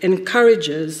narrative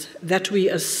encourages that we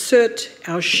assert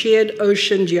our shared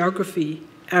ocean geography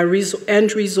and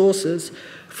resources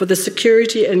for the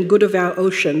security and good of our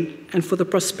ocean and for the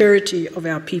prosperity of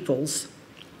our peoples.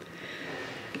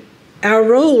 Our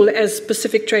role as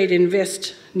Pacific Trade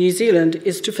Invest New Zealand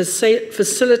is to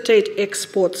facilitate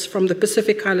exports from the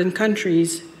Pacific Island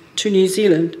countries to New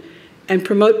Zealand and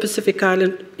promote Pacific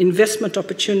Island investment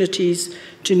opportunities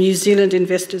to New Zealand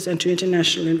investors and to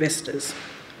international investors.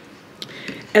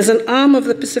 As an arm of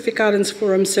the Pacific Islands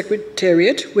Forum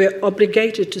Secretariat, we're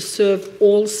obligated to serve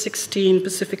all 16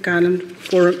 Pacific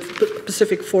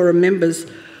Forum members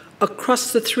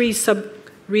across the 3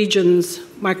 sub-regions,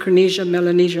 Micronesia,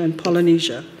 Melanesia, and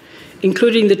Polynesia,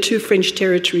 including the 2 French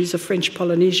territories of French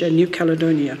Polynesia and New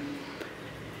Caledonia.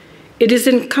 It is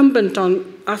incumbent on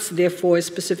us, therefore, as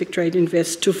Pacific Trade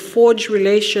Invest, to forge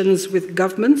relations with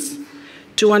governments,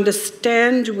 to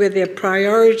understand where their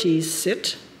priorities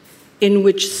sit, in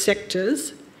which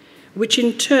sectors, which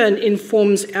in turn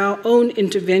informs our own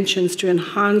interventions to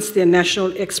enhance their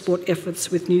national export efforts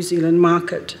with New Zealand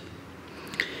market.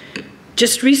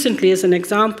 Just recently, as an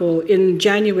example, in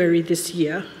January this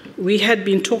year, we had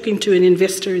been talking to an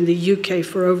investor in the UK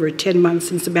for over 10 months,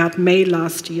 since about May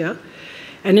last year,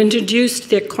 and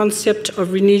introduced their concept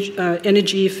of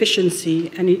energy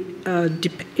efficiency and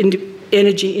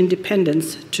energy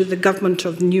independence to the government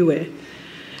of Niue.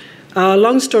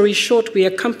 Long story short, we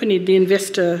accompanied the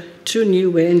investor to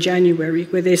Niue in January,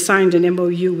 where they signed an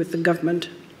MOU with the government.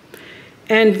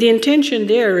 And the intention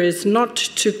there is not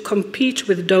to compete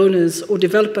with donors or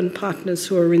development partners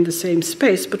who are in the same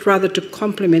space, but rather to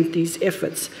complement these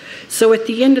efforts. So at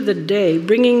the end of the day,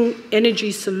 bringing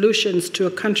energy solutions to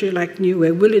a country like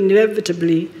Niue will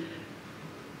inevitably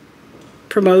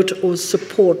promote or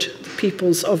support the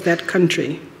peoples of that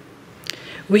country.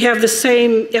 We have the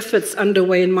same efforts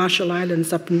underway in Marshall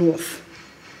Islands up north.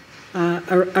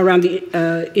 around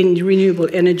in renewable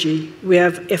energy. We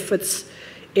have efforts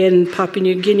in Papua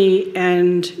New Guinea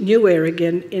and Niue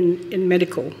again in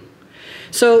medical.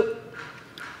 So,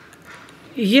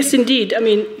 yes, indeed. I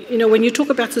mean, when you talk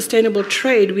about sustainable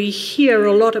trade, we hear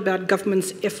a lot about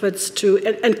government's efforts to,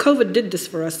 and COVID did this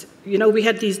for us. We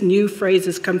had these new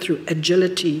phrases come through: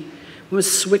 agility. We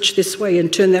must switch this way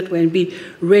and turn that way and be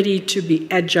ready to be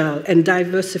agile and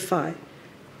diversify.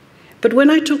 But when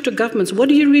I talk to governments, what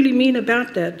do you really mean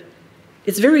about that?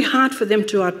 It's very hard for them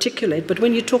to articulate, but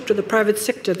when you talk to the private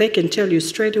sector, they can tell you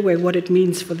straight away what it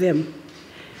means for them.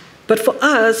 But for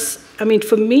us, I mean,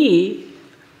 for me,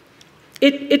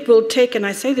 it will take, and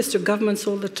I say this to governments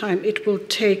all the time, it will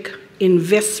take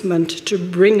investment to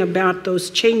bring about those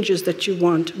changes that you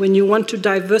want. When you want to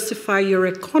diversify your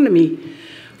economy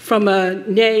from a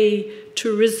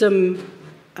tourism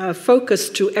focus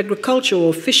to agriculture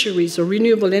or fisheries or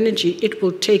renewable energy, it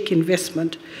will take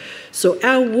investment. So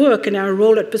our work and our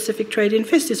role at Pacific Trade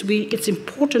Invest is it's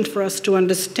important for us to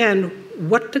understand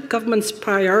what the government's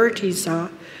priorities are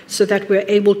so that we're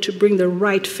able to bring the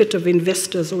right fit of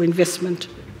investors or investment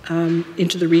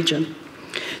into the region.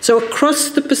 So across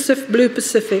the Blue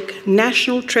Pacific,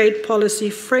 national trade policy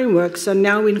frameworks are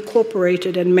now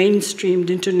incorporated and mainstreamed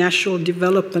into national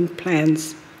development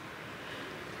plans.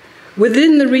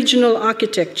 Within the regional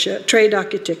trade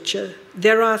architecture,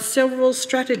 there are several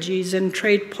strategies and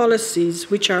trade policies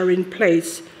which are in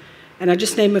place, and I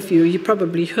just name a few. You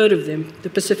probably heard of them: the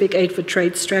Pacific Aid for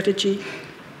Trade Strategy,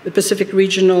 the Pacific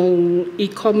Regional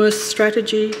E-commerce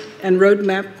Strategy and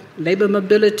Roadmap, Labour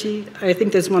Mobility. I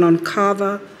think there's one on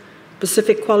CAVA,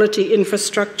 Pacific Quality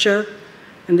Infrastructure,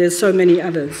 and there's so many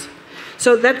others.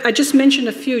 So that I just mentioned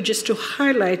a few just to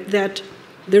highlight that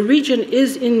the region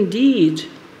is indeed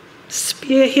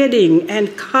spearheading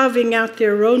and carving out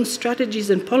their own strategies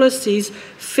and policies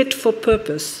fit for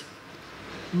purpose,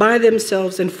 by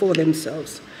themselves and for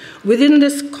themselves. Within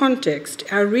this context,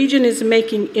 our region is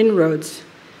making inroads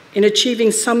in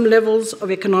achieving some levels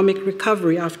of economic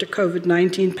recovery after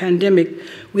COVID-19 pandemic,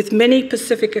 with many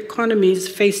Pacific economies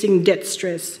facing debt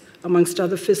stress, amongst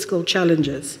other fiscal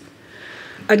challenges.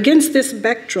 Against this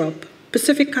backdrop,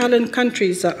 Pacific Island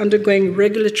countries are undergoing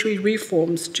regulatory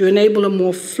reforms to enable a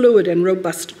more fluid and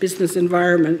robust business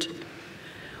environment.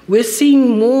 We're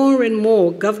seeing more and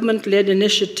more government-led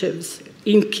initiatives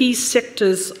in key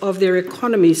sectors of their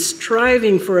economy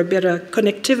striving for a better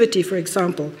connectivity, for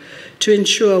example, to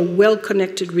ensure a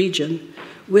well-connected region.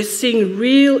 We're seeing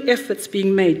real efforts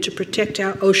being made to protect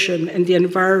our ocean and the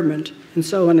environment, and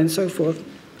so on and so forth.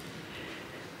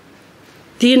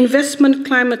 The investment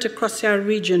climate across our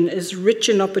region is rich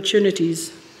in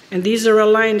opportunities, and these are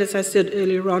aligned, as I said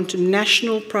earlier on, to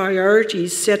national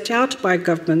priorities set out by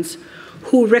governments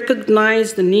who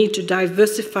recognize the need to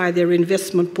diversify their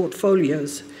investment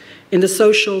portfolios in the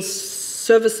social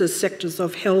services sectors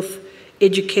of health,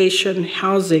 education,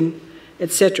 housing,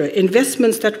 etc.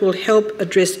 Investments that will help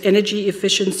address energy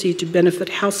efficiency to benefit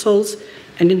households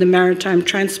and in the maritime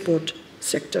transport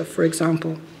sector, for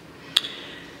example.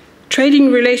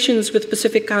 Trading relations with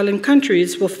Pacific Island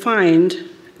countries will find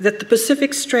that the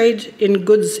Pacific's trade in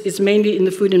goods is mainly in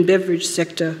the food and beverage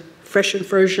sector, fresh and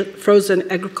frozen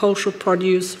agricultural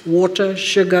produce, water,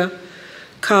 sugar,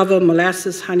 kava,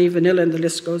 molasses, honey, vanilla, and the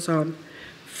list goes on.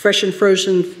 Fresh and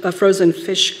frozen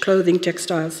fish, clothing,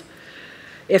 textiles,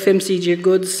 FMCG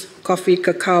goods, coffee,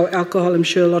 cacao, alcohol. I'm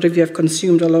sure a lot of you have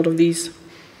consumed a lot of these.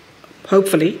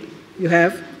 Hopefully, you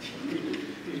have.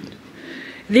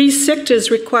 These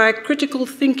sectors require critical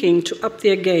thinking to up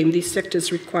their game. These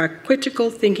sectors require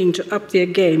critical thinking to up their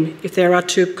game if they are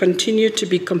to continue to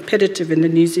be competitive in the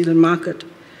New Zealand market.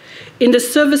 In the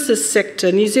services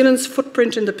sector, New Zealand's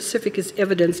footprint in the Pacific is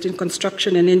evidenced in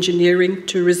construction and engineering,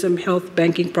 tourism, health,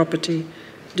 banking, property,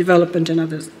 development, and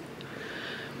others.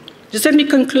 Just let me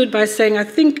conclude by saying I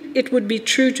think it would be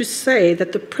true to say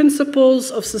that the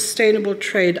principles of sustainable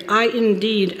trade are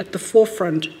indeed at the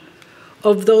forefront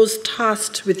of those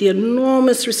tasked with the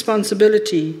enormous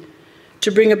responsibility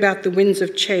to bring about the winds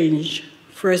of change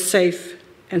for a safe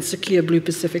and secure Blue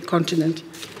Pacific continent.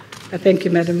 I thank you,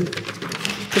 Madam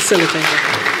Facilitator.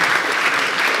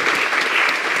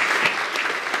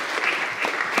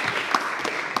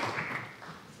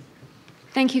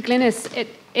 Thank you, Glynis. It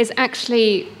is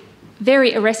actually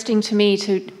very arresting to me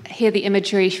to hear the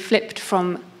imagery flipped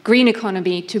from green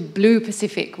economy to Blue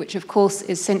Pacific, which of course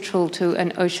is central to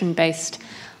an ocean-based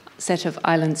set of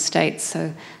island states.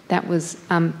 So that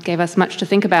gave us much to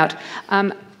think about.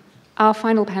 Our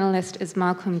final panelist is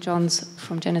Malcolm Johns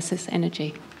from Genesis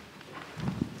Energy.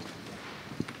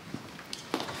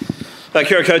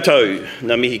 Kia ora koutou,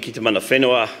 ngā mihi ki te mana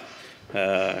whenua.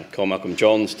 Ko Malcolm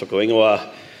Johns, toko ingoa.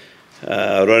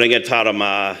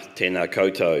 Rangitarama tēnā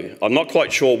koutou. I'm not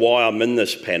quite sure why I'm in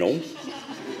this panel,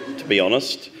 to be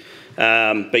honest,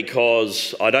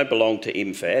 because I don't belong to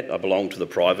MFAT, I belong to the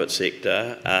private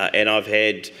sector, and I've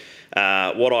had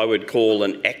what I would call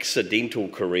an accidental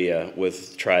career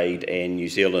with trade and New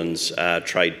Zealand's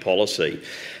trade policy.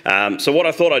 So what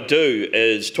I thought I'd do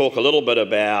is talk a little bit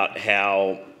about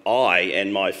how I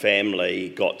and my family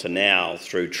got to now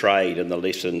through trade and the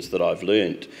lessons that I've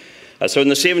learnt. So in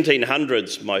the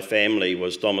 1700s, my family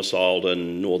was domiciled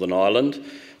in Northern Ireland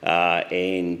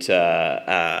and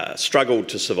struggled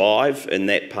to survive in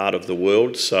that part of the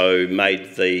world, so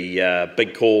made the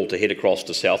big call to head across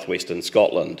to southwestern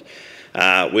Scotland,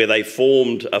 where they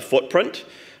formed a footprint,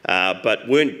 but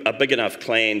weren't a big enough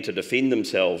clan to defend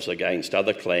themselves against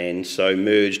other clans, so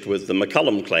merged with the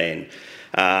McCullum clan.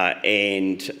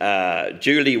 And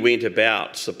duly went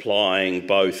about supplying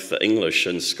both the English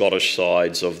and Scottish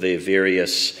sides of their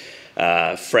various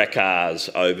fracas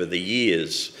over the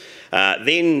years.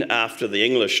 Then, after the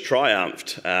English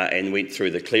triumphed and went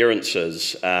through the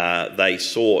clearances, they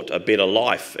sought a better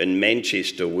life in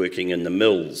Manchester, working in the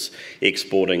mills,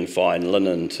 exporting fine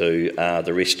linen to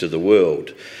the rest of the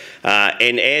world.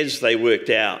 And as they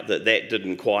worked out that that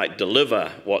didn't quite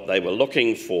deliver what they were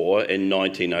looking for, in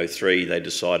 1903 they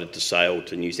decided to sail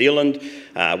to New Zealand,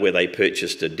 where they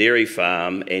purchased a dairy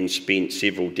farm and spent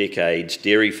several decades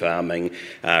dairy farming,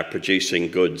 producing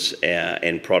goods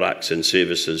and products and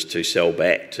services to sell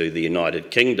back to the United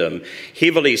Kingdom,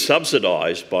 heavily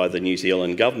subsidised by the New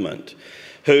Zealand government,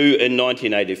 who in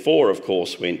 1984 of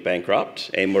course went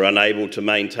bankrupt and were unable to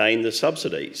maintain the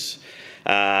subsidies.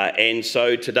 And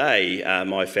so today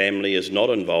my family is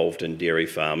not involved in dairy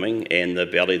farming, and the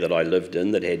valley that I lived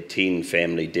in that had 10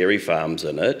 family dairy farms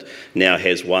in it now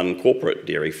has one corporate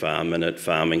dairy farm in it,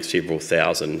 farming several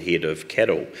thousand head of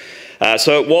cattle.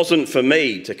 So it wasn't for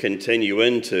me to continue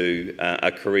into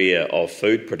a career of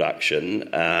food production.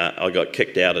 I got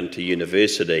kicked out into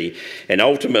university and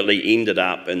ultimately ended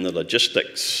up in the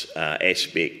logistics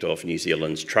aspect of New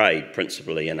Zealand's trade,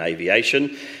 principally in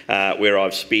aviation, where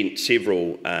I've spent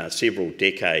several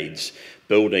decades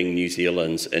building New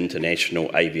Zealand's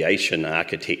international aviation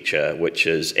architecture, which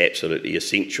is absolutely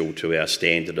essential to our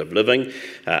standard of living.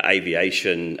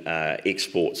 Aviation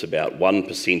exports about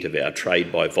 1% of our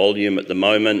trade by volume at the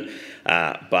moment,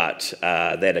 but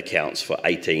that accounts for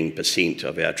 18%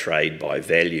 of our trade by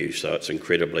value, so it's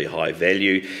incredibly high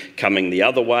value. Coming the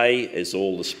other way is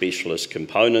all the specialist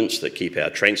components that keep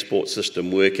our transport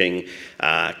system working,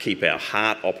 keep our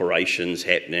heart operations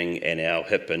happening, and our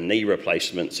hip and knee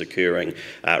replacements occurring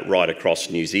right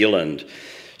across New Zealand.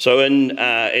 So in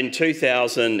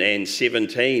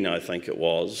 2017, I think it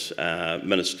was,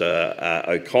 Minister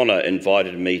O'Connor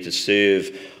invited me to serve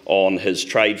on his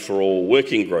Trade for All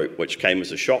working group, which came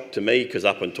as a shock to me because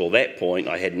up until that point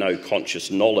I had no conscious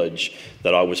knowledge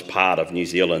that I was part of New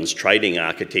Zealand's trading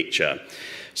architecture.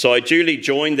 So I duly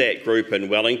joined that group in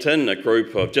Wellington,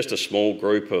 just a small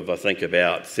group of I think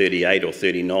about 38 or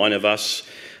 39 of us,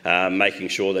 making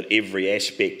sure that every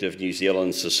aspect of New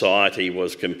Zealand society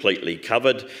was completely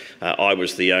covered. I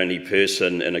was the only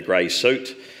person in a grey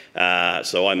suit,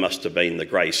 so I must have been the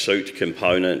grey suit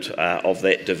component of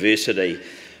that diversity.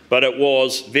 But it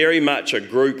was very much a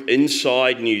group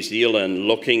inside New Zealand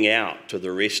looking out to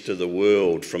the rest of the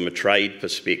world from a trade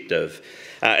perspective.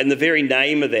 And the very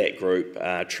name of that group,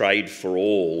 Trade for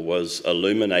All, was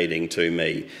illuminating to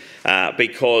me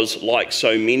because, like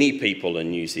so many people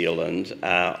in New Zealand,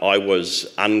 I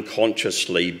was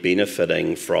unconsciously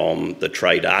benefiting from the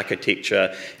trade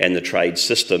architecture and the trade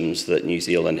systems that New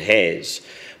Zealand has.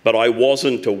 But I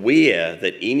wasn't aware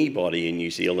that anybody in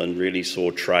New Zealand really saw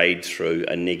trade through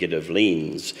a negative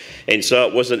lens. And so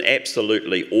it was an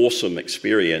absolutely awesome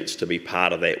experience to be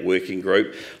part of that working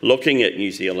group, looking at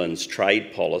New Zealand's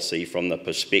trade policy from the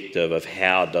perspective of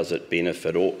how does it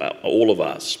benefit all of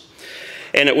us.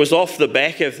 And it was off the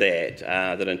back of that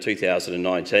that in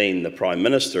 2019 the Prime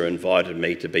Minister invited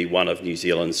me to be one of New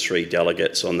Zealand's 3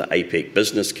 delegates on the APEC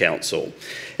Business Council.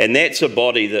 And that's a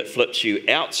body that flips you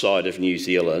outside of New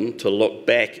Zealand to look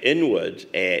back inward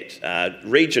at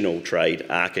regional trade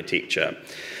architecture.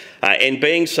 And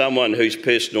being someone whose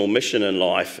personal mission in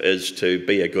life is to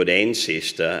be a good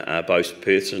ancestor, both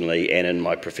personally and in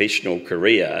my professional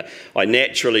career, I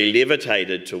naturally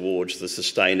levitated towards the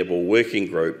Sustainable Working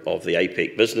Group of the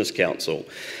APEC Business Council,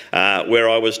 where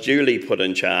I was duly put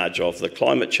in charge of the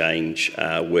climate change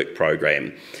work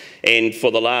program. And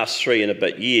for the last 3 and a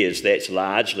bit years, that's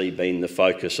largely been the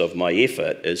focus of my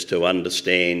effort, is to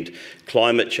understand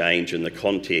climate change in the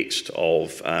context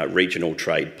of regional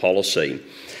trade policy.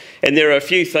 And there are a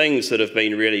few things that have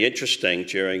been really interesting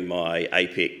during my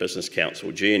APEC Business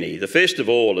Council journey. The first of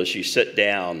all is you sit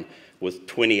down with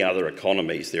 20 other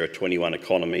economies. There are 21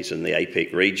 economies in the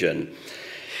APEC region.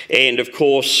 And of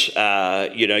course,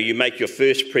 you make your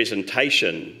first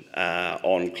presentation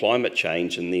on climate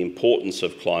change and the importance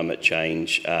of climate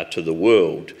change to the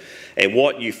world. And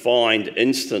what you find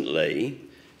instantly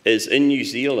is in New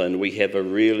Zealand, we have a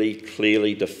really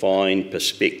clearly defined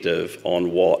perspective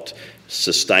on what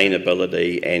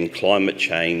sustainability and climate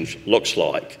change looks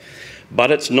like. But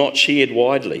it's not shared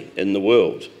widely in the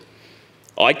world.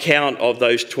 I count of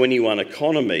those 21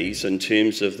 economies in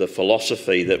terms of the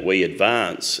philosophy that we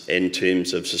advance in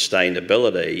terms of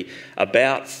sustainability,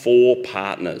 about 4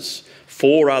 partners.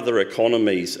 4 other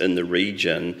economies in the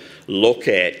region look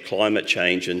at climate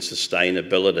change and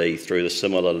sustainability through a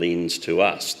similar lens to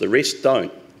us. The rest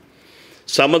don't.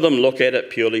 Some of them look at it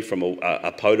purely from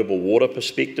a potable water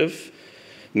perspective.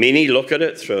 Many look at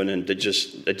it through an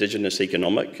Indigenous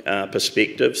economic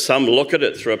perspective. Some look at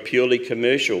it through a purely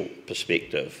commercial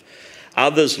perspective.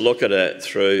 Others look at it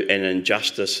through an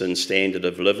injustice and standard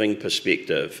of living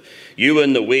perspective. You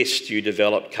in the West, you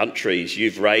developed countries,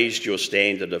 you've raised your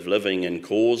standard of living and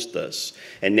caused this,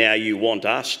 and now you want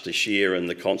us to share in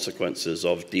the consequences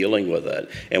of dealing with it,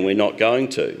 and we're not going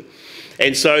to.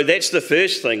 And so that's the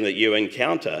first thing that you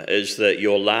encounter, is that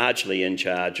you're largely in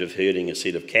charge of herding a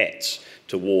set of cats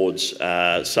towards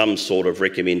some sort of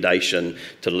recommendation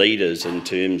to leaders in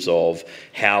terms of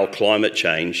how climate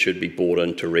change should be brought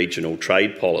into regional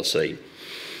trade policy.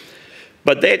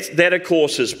 But that of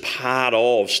course is part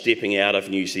of stepping out of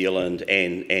New Zealand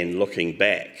and looking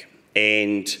back.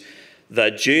 And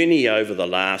the journey over the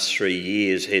last 3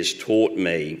 years has taught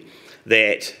me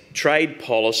that trade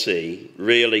policy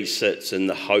really sits in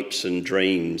the hopes and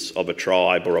dreams of a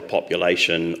tribe or a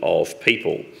population of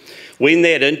people. When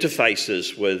that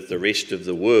interfaces with the rest of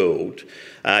the world,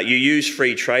 you use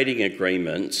free trading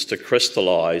agreements to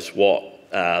crystallise what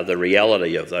the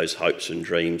reality of those hopes and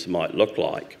dreams might look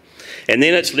like. And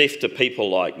then it's left to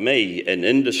people like me in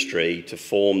industry to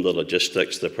form the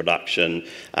logistics, the production,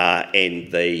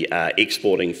 and the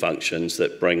exporting functions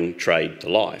that bring trade to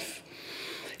life.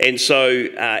 And so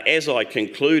as I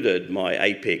concluded my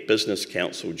APEC Business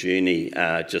Council journey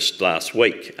just last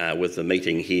week with the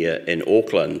meeting here in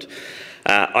Auckland,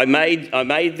 I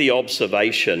made the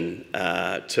observation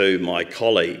to my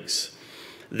colleagues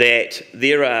that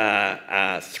there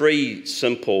are 3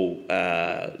 simple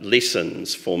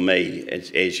lessons for me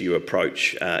as you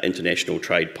approach international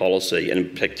trade policy, and in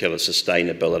particular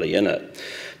sustainability in it.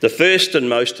 The first and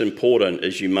most important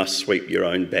is you must sweep your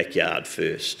own backyard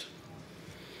first.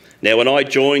 Now, when I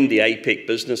joined the APEC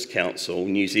Business Council,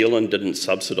 New Zealand didn't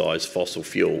subsidise fossil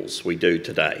fuels. We do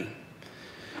today.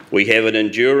 We have an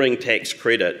enduring tax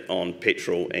credit on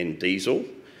petrol and diesel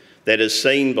that is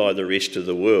seen by the rest of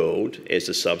the world as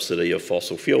a subsidy of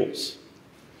fossil fuels.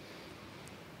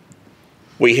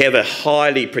 We have a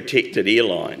highly protected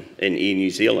airline in Air New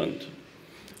Zealand.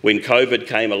 When COVID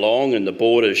came along and the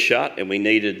borders shut and we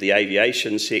needed the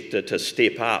aviation sector to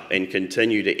step up and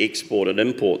continue to export and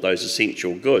import those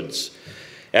essential goods,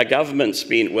 our government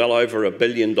spent well over $1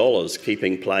 billion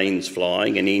keeping planes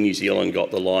flying, and Air New Zealand got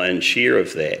the lion's share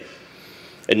of that.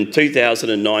 In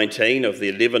 2019, of the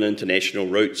 11 international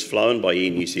routes flown by Air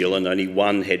New Zealand, only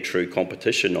 1 had true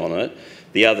competition on it.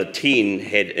 The other 10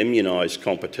 had immunised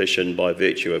competition by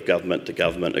virtue of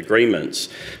government-to-government agreements.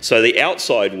 So the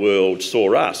outside world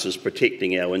saw us as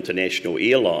protecting our international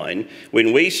airline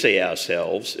when we see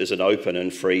ourselves as an open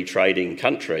and free trading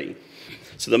country.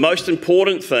 So the most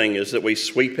important thing is that we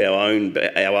sweep our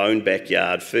own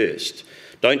backyard first.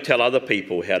 Don't tell other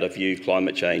people how to view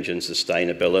climate change and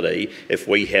sustainability if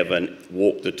we haven't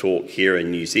walked the talk here in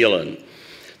New Zealand.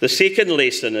 The second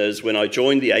lesson is when I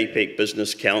joined the APEC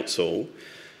Business Council,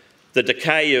 the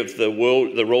decay of the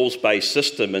rules-based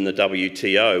system in the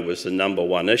WTO was the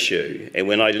 #1 issue. And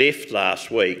when I left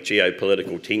last week,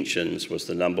 geopolitical tensions was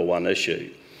the #1 issue.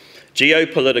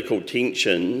 Geopolitical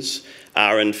tensions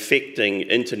are infecting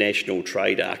international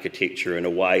trade architecture in a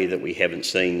way that we haven't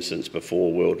seen since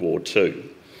before World War II.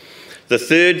 The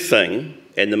third thing,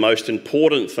 and the most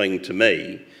important thing to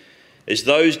me, is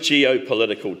those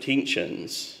geopolitical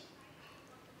tensions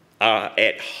are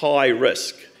at high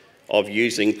risk of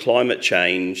using climate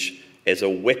change as a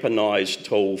weaponised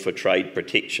tool for trade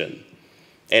protection.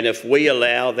 And if we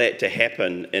allow that to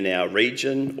happen in our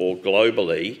region or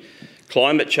globally,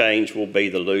 climate change will be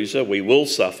the loser. We will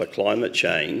suffer climate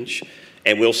change,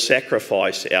 and we'll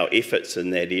sacrifice our efforts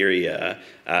in that area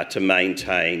to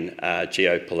maintain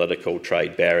geopolitical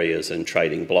trade barriers and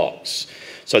trading blocs.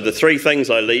 So the 3 things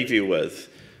I leave you with: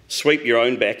 Sweep your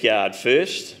own backyard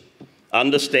first.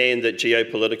 Understand that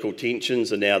geopolitical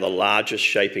tensions are now the largest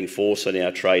shaping force in our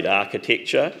trade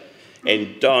architecture,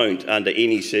 and don't, under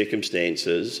any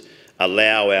circumstances,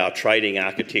 allow our trading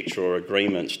architectural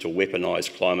agreements to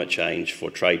weaponise climate change for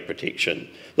trade protection.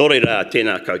 Nō reira,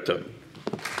 tēnā koutou.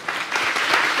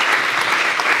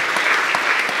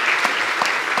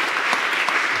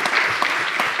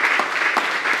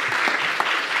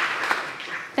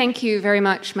 Thank you very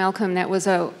much, Malcolm. That was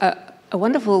a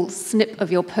wonderful snip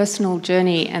of your personal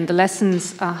journey, and the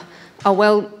lessons are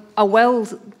well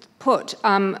put.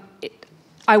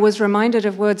 I was reminded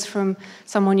of words from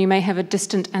someone you may have a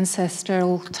distant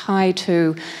ancestral tie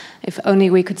to. If only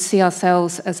we could see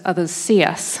ourselves as others see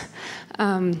us.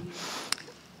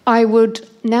 I would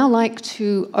now like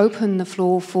to open the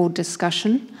floor for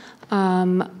discussion.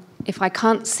 If I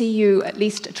can't see you, at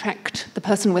least attract the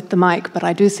person with the mic, but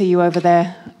I do see you over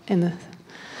there in the...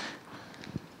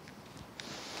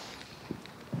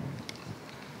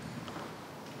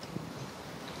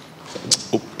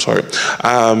 Oh, sorry.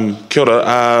 Kia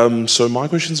ora. So my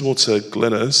question is more to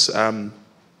Glynis.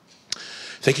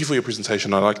 Thank you for your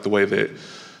presentation. I like the way that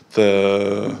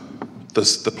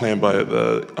the plan by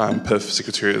the Perth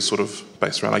Secretariat is sort of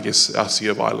based around, I guess, our Sea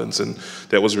of Islands, and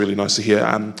that was really nice to hear.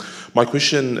 My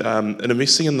question, in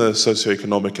investing in the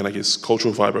socioeconomic and, I guess,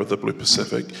 cultural fibre of the Blue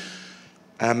Pacific,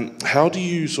 how do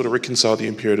you sort of reconcile the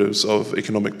imperatives of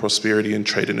economic prosperity and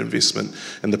trade and investment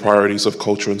and the priorities of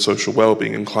culture and social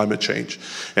well-being and climate change?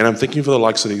 And I'm thinking for the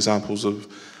likes of the examples of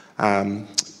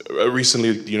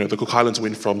recently, the Cook Islands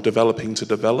went from developing to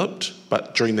developed,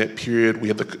 but during that period we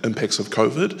had the impacts of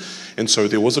COVID, and so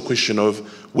there was a question of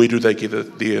where do they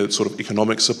get their sort of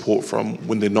economic support from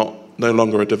when they're no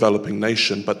longer a developing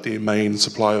nation, but their main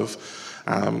supply of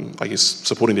I guess,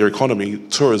 supporting their economy,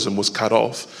 tourism was cut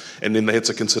off, and then they had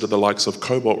to consider the likes of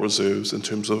cobalt reserves in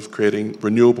terms of creating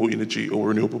renewable energy or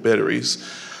renewable batteries.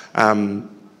 And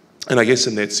I guess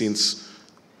in that sense,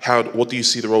 what do you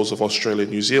see the roles of Australia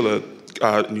and New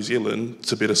Zealand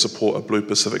to better support a Blue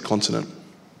Pacific continent?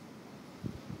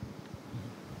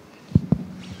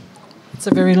 It's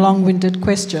a very long-winded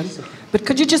question. But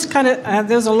could you just kind of,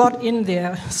 there's a lot in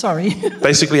there, sorry.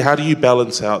 Basically, how do you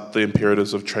balance out the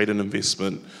imperatives of trade and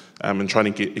investment and trying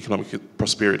to get economic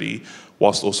prosperity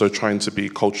whilst also trying to be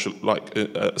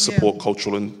support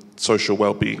cultural and social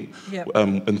well-being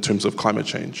in terms of climate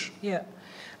change? Yeah.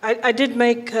 I did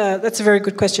make, that's a very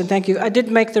good question, thank you. I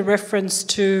did make the reference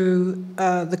to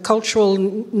the cultural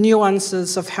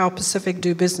nuances of how Pacific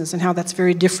do business and how that's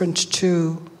very different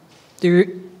to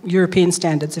the European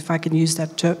standards, if I can use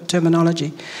that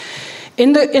terminology.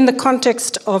 In the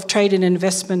context of trade and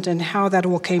investment and how that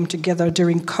all came together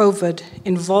during COVID,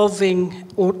 involving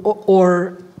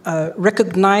or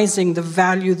recognizing the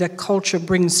value that culture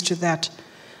brings to that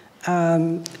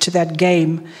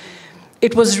game,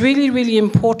 it was really, really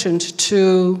important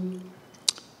to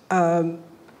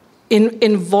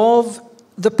involve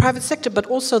the private sector, but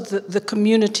also the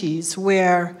communities,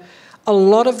 where a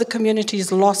lot of the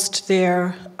communities lost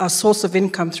their source of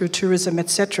income through tourism,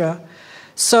 etc.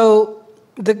 So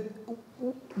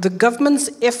the government's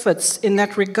efforts in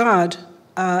that regard,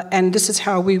 and this is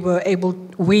how we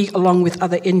along with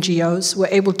other NGOs, were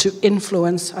able to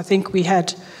influence. I think we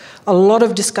had a lot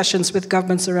of discussions with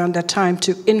governments around that time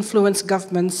to influence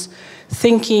governments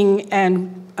thinking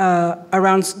and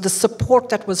around the support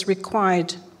that was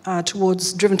required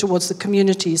driven towards the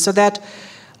community, so that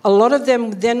a lot of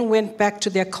them then went back to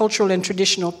their cultural and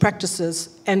traditional practices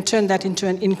and turned that into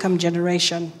an income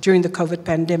generation during the COVID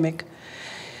pandemic.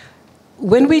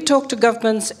 When we talk to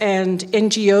governments and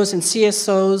NGOs and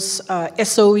CSOs,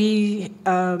 SOE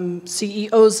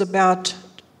CEOs about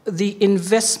the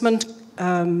investment,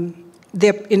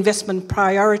 their investment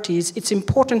priorities, it's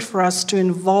important for us to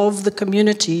involve the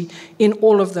community in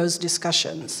all of those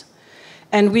discussions.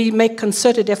 And we make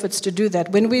concerted efforts to do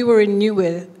that. When we were in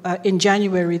Niue in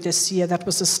January this year, that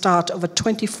was the start of a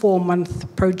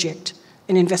 24-month project,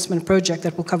 an investment project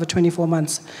that will cover 24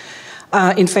 months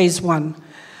in phase one.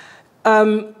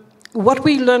 What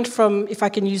we learned from, if I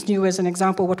can use Niue as an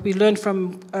example, what we learned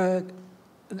from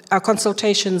our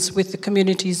consultations with the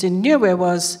communities in Niue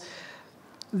was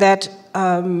that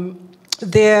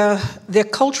their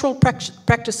cultural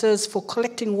practices for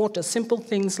collecting water, simple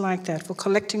things like that, for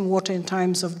collecting water in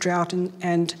times of drought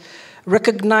and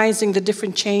recognizing the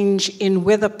different change in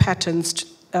weather patterns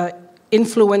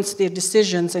influence their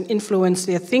decisions and influence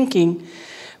their thinking.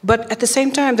 But at the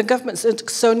same time, the government,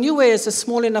 so Niue is a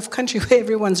small enough country where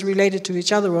everyone's related to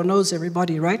each other or knows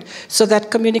everybody, right? So that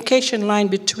communication line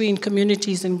between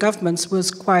communities and governments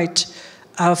was quite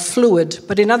fluid.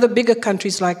 But in other bigger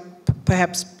countries like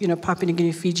perhaps, Papua New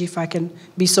Guinea, Fiji, if I can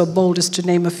be so bold as to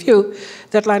name a few,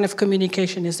 that line of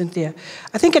communication isn't there.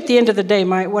 I think at the end of the day,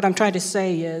 what I'm trying to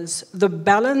say is the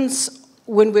balance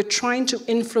when we're trying to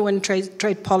influence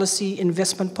trade policy,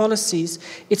 investment policies,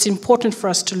 it's important for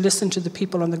us to listen to the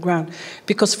people on the ground.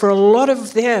 Because for a lot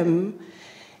of them,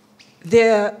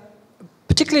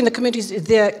 particularly in the communities,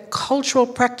 their cultural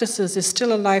practices is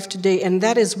still alive today, and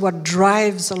that is what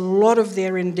drives a lot of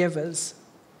their endeavors.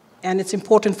 And it's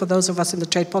important for those of us in the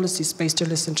trade policy space to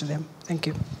listen to them. Thank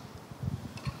you.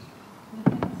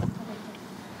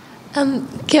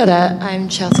 Kia ora, I'm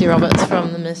Chelsea Roberts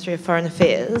from the Ministry of Foreign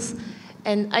Affairs.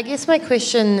 And I guess my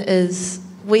question is,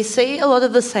 we see a lot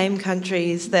of the same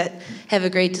countries that have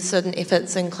agreed to certain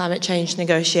efforts in climate change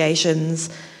negotiations,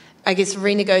 I guess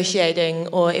renegotiating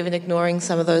or even ignoring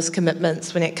some of those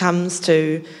commitments when it comes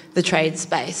to the trade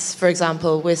space. For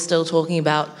example, we're still talking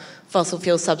about fossil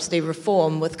fuel subsidy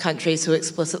reform with countries who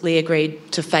explicitly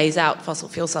agreed to phase out fossil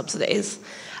fuel subsidies.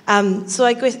 So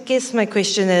I guess my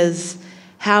question is,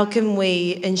 how can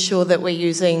we ensure that we're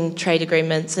using trade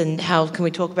agreements, and how can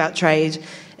we talk about trade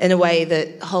in a way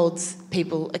that holds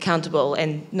people accountable,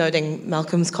 and noting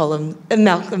Malcolm's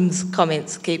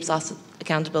comments keeps us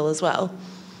accountable as well?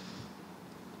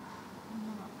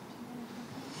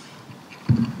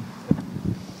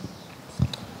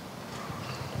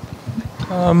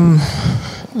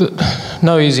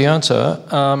 No easy answer.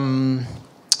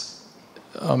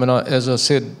 As I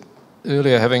said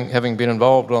earlier, having been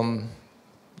involved on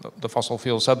the fossil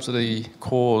fuel subsidy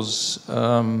cause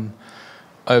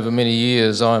over many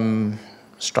years, I'm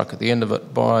struck at the end of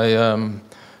it by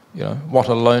what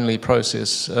a lonely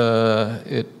process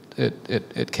it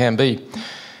can be.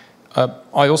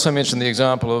 I also mentioned the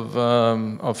example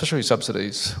of fishery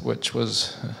subsidies, which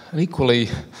was an equally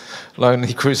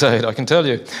lonely crusade, I can tell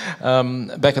you.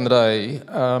 Back in the day,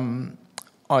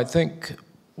 I think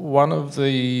one of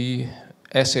the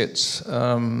assets,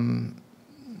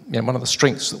 one of the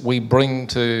strengths that we bring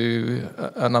to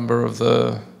a number of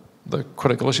the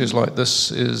critical issues like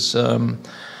this is a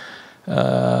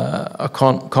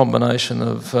combination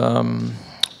of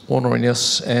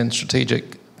orneriness and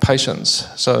strategic patience.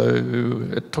 So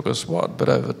it took us, a bit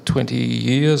over 20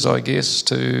 years, I guess,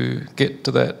 to get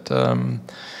to that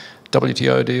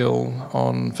WTO deal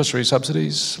on fishery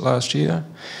subsidies last year.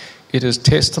 It is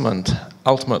testament,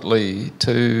 ultimately,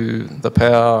 to the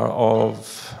power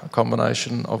of a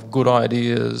combination of good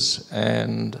ideas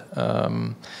and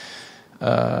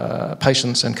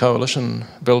patience and coalition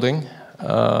building.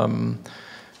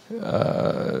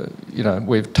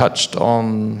 We've touched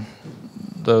on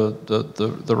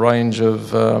the range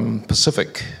of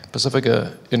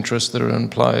Pacifica interests that are in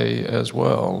play as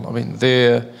well. I mean,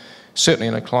 they're certainly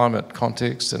in a climate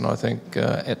context, and I think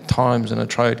at times in a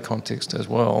trade context as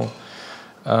well.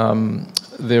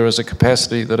 There is a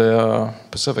capacity that our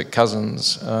Pacific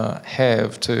cousins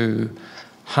have to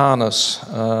harness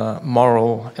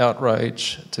moral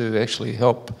outrage to actually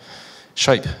help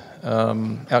shape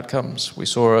outcomes. We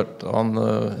saw it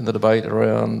in the debate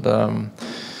around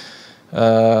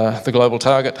the global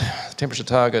target, temperature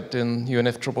target in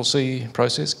UNFCCC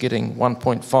process, getting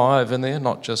 1.5 in there,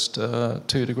 not just 2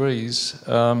 degrees.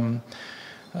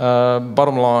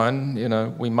 Bottom line,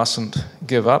 we mustn't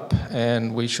give up,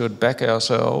 and we should back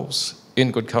ourselves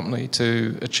in good company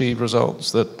to achieve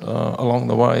results that along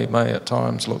the way may at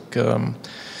times look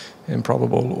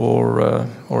improbable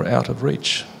or out of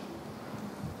reach.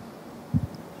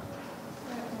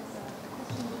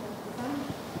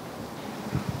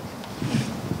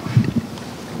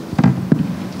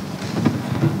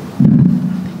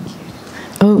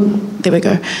 Oh, there we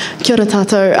go. Kia ora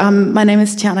tātou. My name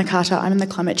is Tiana Carter. I'm in the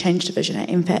Climate Change Division at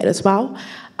MFAT as well.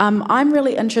 I'm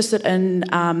really interested in,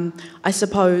 I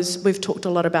suppose, we've talked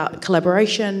a lot about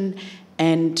collaboration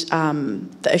and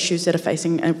the issues that are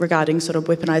facing regarding sort of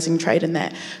weaponising trade and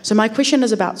that. So my question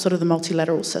is about sort of the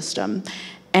multilateral system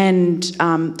and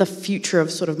the future of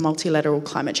sort of multilateral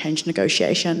climate change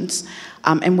negotiations,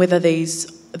 and whether there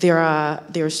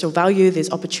is still value, there's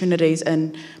opportunities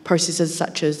in processes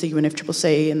such as the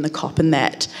UNFCCC and the COP and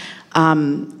that,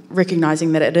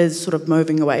 recognising that it is sort of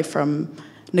moving away from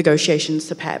negotiations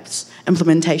to perhaps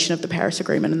implementation of the Paris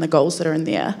Agreement and the goals that are in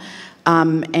there,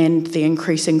 and the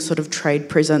increasing sort of trade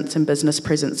presence and business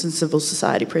presence and civil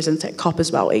society presence at COP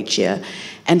as well each year,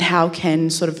 and how can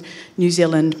sort of New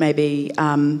Zealand maybe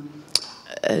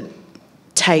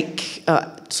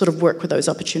sort of work with those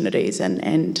opportunities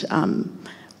and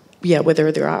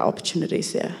whether there are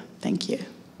opportunities there. Thank you.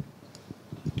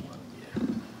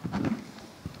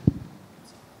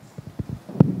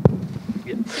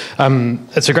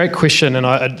 It's a great question, and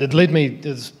it led me,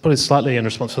 it's probably slightly in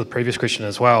response to the previous question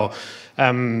as well.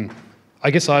 I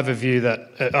guess I have a view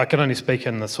that I can only speak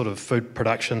in the sort of food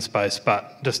production space,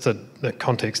 but just the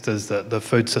context is that the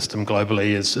food system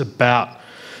globally is about,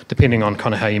 depending on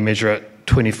kind of how you measure it,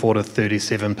 24 to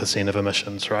 37% of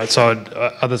emissions, right? So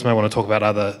others may want to talk about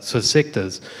other sort of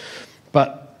sectors,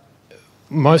 but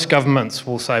most governments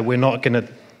will say we're not going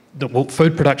to,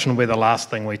 food production will be the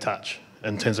last thing we touch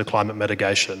in terms of climate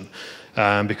mitigation,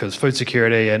 because food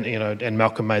security, and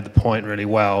Malcolm made the point really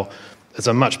well, is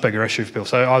a much bigger issue for people.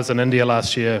 So I was in India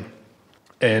last year,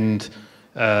 and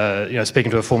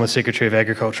speaking to a former Secretary of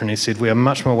Agriculture, and he said we are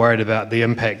much more worried about the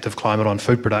impact of climate on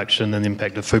food production than the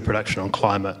impact of food production on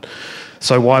climate.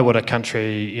 So why would a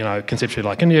country, conceptually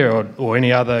like India or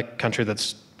any other country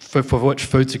that's for which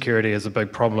food security is a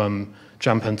big problem,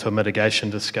 jump into a mitigation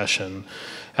discussion?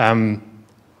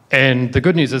 And the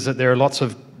good news is that there are lots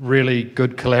of really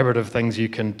good collaborative things you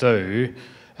can do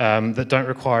that don't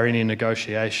require any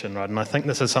negotiation, right? And I think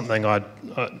this is something I'd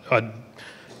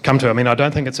come to. I mean, I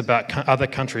don't think it's about other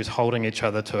countries holding each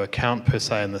other to account per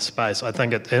se in the space. I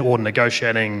think or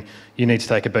negotiating, you need to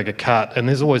take a bigger cut, and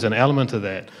there's always an element of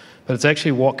that. But it's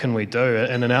actually what can we do,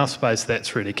 and in our space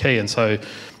that's really key. And so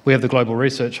we have the Global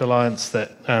Research Alliance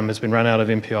that has been run out of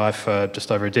MPI for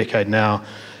just over a decade now,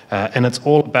 and it's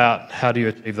all about how do you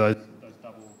achieve those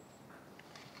double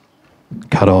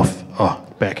cut off,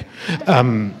 back.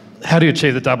 How do you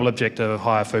achieve the double objective of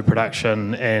higher food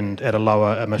production and at a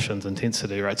lower emissions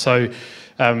intensity, right? So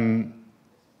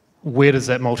where does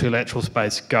that multilateral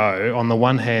space go? On the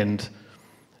one hand,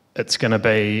 it's going to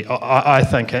be, I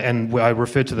think, and I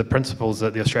referred to the principles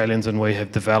that the Australians and we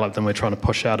have developed and we're trying to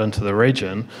push out into the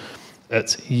region.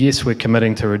 It's, yes, we're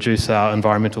committing to reduce our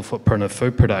environmental footprint of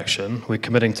food production. We're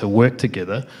committing to work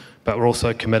together, but we're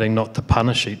also committing not to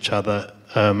punish each other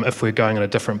if we're going at a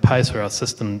different pace or our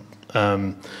system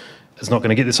is not going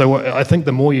to get there. So I think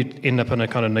the more you end up in a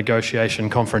kind of negotiation,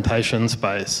 confrontation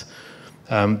space,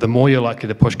 the more you're likely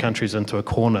to push countries into a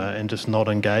corner and just not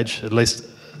engage. At least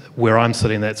where I'm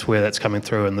sitting, that's where that's coming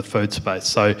through in the food space.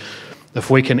 So if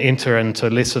we can enter into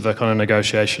less of a kind of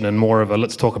negotiation and more of a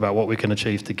let's talk about what we can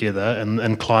achieve together,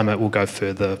 and climate will go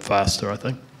further faster, I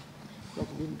think.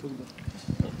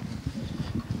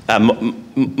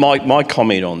 My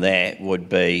comment on that would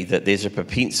be that there's a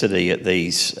propensity at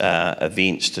these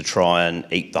events to try and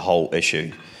eat the whole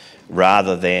issue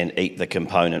rather than eat the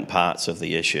component parts of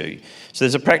the issue. So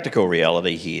there's a practical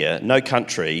reality here. No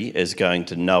country is going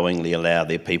to knowingly allow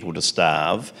their people to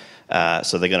starve,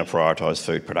 so they're going to prioritise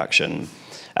food production.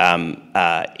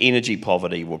 Energy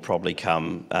poverty will probably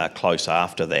come close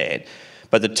after that.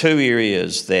 But the two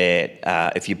areas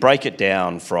that, if you break it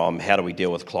down from how do we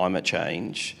deal with climate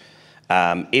change,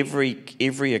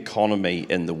 every economy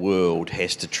in the world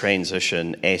has to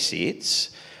transition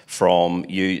assets from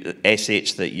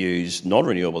assets that use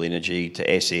non-renewable energy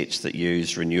to assets that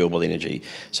use renewable energy.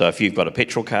 So if you've got a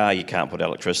petrol car, you can't put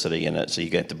electricity in it, so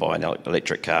you're going to have to buy an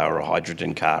electric car or a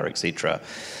hydrogen car, etc.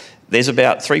 There's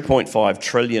about $3.5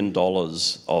 trillion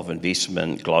of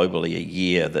investment globally a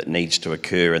year that needs to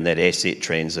occur in that asset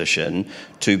transition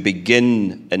to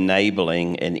begin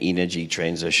enabling an energy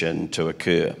transition to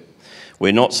occur.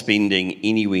 We're not spending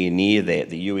anywhere near that.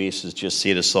 The US has just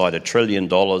set aside $1 trillion,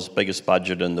 biggest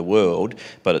budget in the world,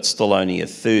 but it's still only a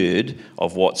third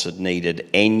of what's needed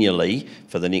annually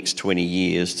for the next 20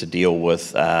 years to deal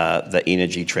with the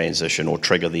energy transition or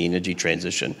trigger the energy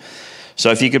transition. So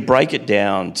if you could break it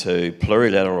down to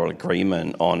plurilateral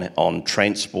agreement on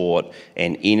transport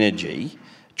and energy,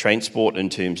 transport in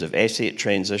terms of asset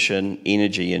transition,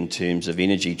 energy in terms of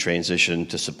energy transition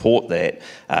to support that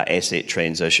asset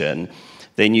transition,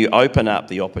 then you open up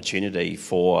the opportunity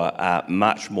for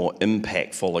much more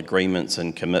impactful agreements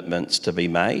and commitments to be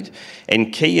made.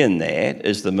 And key in that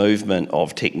is the movement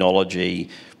of technology,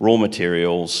 raw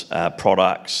materials,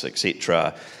 products,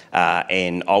 etc.,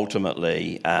 and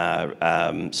ultimately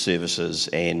services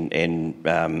and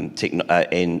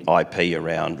IP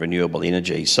around renewable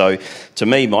energy. So to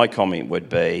me, my comment would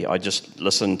be, I just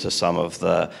listened to some of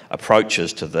the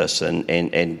approaches to this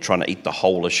and trying to eat the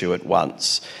whole issue at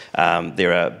once.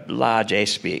 There are large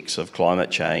aspects of climate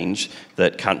change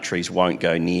that countries won't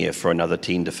go near for another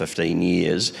 10 to 15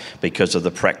 years because of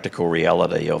the practical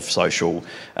reality of social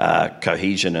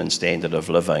cohesion and standard of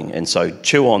living. And so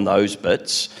chew on those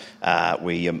bits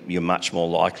where you're much more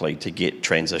likely to get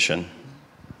transition.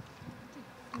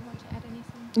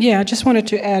 Yeah, I just wanted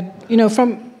to add,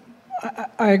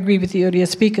 I agree with the earlier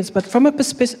speakers, but from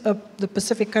the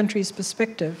Pacific countries'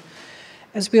 perspective,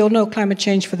 as we all know, climate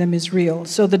change for them is real.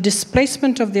 So the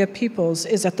displacement of their peoples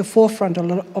is at the forefront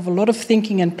of a lot of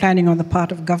thinking and planning on the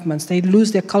part of governments. They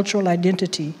lose their cultural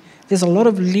identity. There's a lot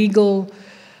of legal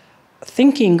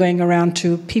thinking going around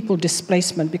to people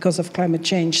displacement because of climate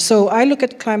change. So I look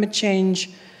at climate change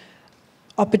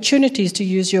opportunities, to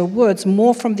use your words,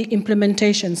 more from the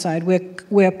implementation side,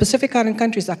 where Pacific Island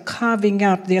countries are carving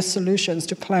out their solutions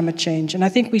to climate change. And I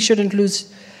think we shouldn't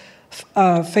lose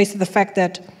face of the fact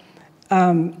that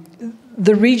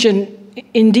the region,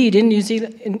 indeed, in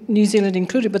New Zealand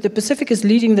included, but the Pacific is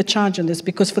leading the charge on this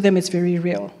because for them it's very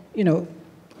real. You know,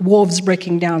 wharves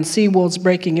breaking down, sea walls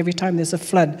breaking every time there's a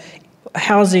flood,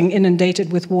 housing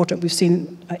inundated with water. We've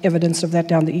seen evidence of that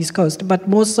down the East Coast, but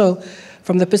more so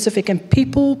from the Pacific. And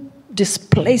people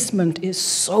displacement is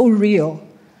so real.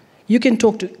 You can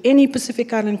talk to any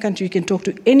Pacific Island country, you can talk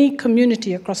to any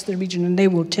community across the region, and they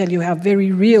will tell you how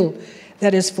very real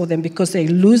that is for them because they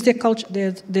lose their culture.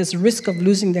 There's risk of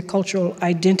losing their cultural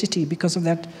identity because of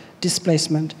that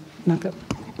displacement. Naka. A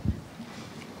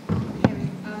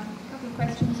couple of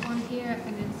questions, one here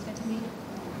and then Stephanie.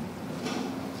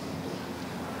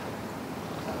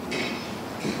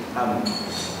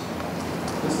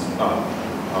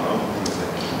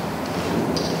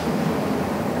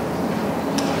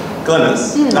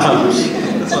 Glynis,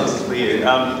 this one's for you.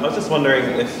 I was just wondering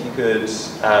if you could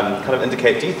kind of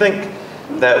indicate, do you think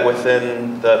that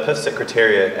within the PIF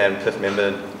Secretariat and PIF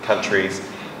member countries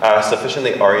are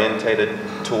sufficiently oriented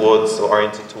towards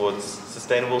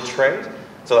sustainable trade?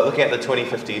 So like looking at the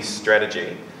 2050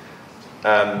 strategy,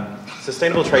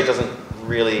 sustainable trade doesn't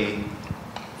really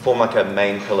form like a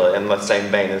main pillar in the same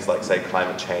vein as like say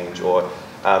climate change, or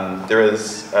there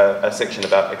is a section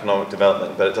about economic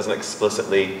development, but it doesn't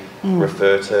explicitly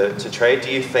refer to trade. Do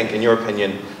you think, in your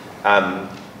opinion,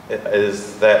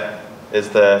 is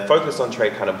the focus on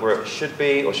trade kind of where it should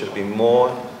be, or should it be more?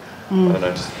 I don't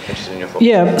know, just interested in your thoughts.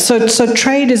 Yeah, so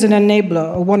trade is an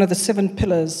enabler, or one of the 7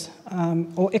 pillars,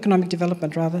 or economic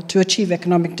development rather, to achieve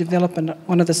economic development,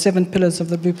 one of the 7 pillars of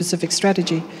the Blue Pacific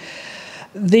Strategy.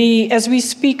 As we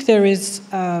speak, there is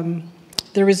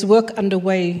work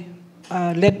underway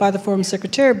led by the Forum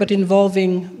Secretariat, but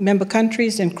involving member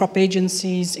countries and crop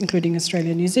agencies, including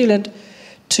Australia and New Zealand,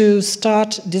 to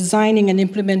start designing an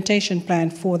implementation plan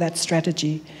for that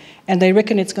strategy. And they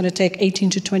reckon it's going to take 18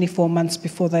 to 24 months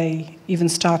before they even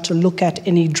start to look at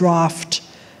any draft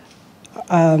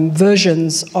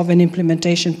versions of an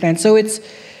implementation plan. So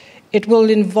it will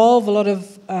involve a lot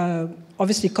of,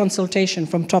 obviously, consultation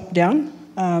from top down,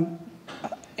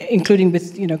 including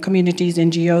with communities,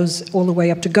 NGOs, all the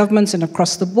way up to governments and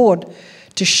across the board,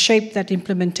 to shape that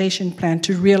implementation plan,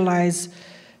 to realize,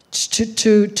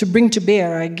 to bring to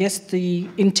bear, I guess, the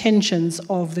intentions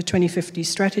of the 2050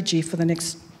 strategy for the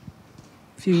next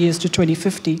few years to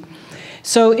 2050.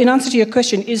 So in answer to your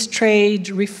question, is trade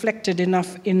reflected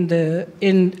enough in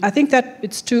I think that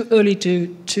it's too early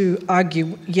to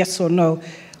argue yes or no.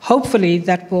 Hopefully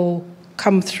that will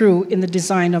come through in the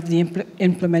design of the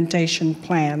implementation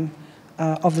plan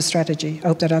of the strategy. I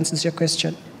hope that answers your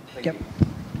question. Yep.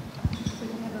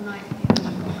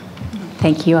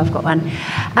 Thank you, I've got one.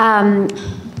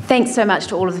 Thanks so much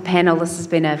to all of the panel. This has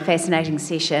been a fascinating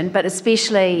session, but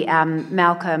especially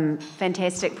Malcolm,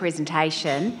 fantastic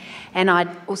presentation. And I'd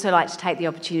also like to take the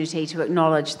opportunity to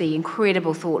acknowledge the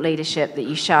incredible thought leadership that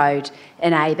you showed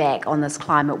in ABAC on this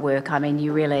climate work. I mean,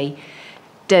 you really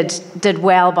did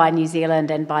well by New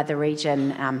Zealand and by the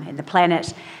region and the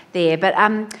planet there. But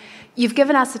you've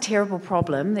given us a terrible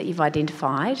problem that you've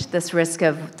identified, this risk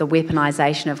of the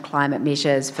weaponisation of climate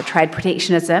measures for trade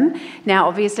protectionism. Now,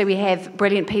 obviously, we have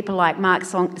brilliant people like Mark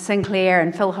Sinclair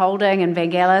and Phil Houlding and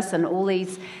Vangelis and all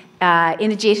these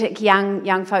energetic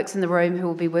young folks in the room who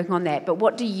will be working on that. But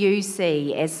what do you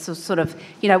see as sort of,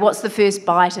 what's the first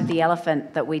bite of the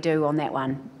elephant that we do on that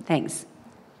one? Thanks.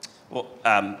 Well,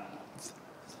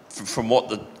 from what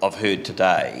I've heard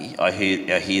today, I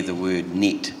hear the word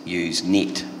net used,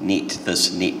 net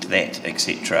this, net that,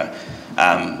 etc.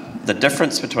 The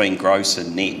difference between gross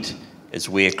and net is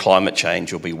where climate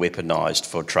change will be weaponised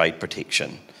for trade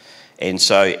protection. And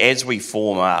so as we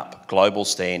form up global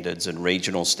standards and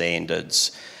regional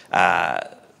standards,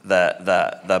 the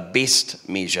best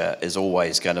measure is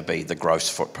always going to be the gross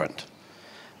footprint.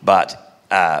 But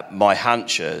my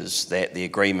hunch is that the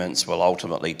agreements will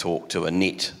ultimately talk to a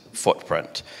net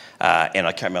footprint. And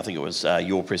I think it was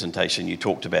your presentation, you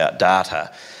talked about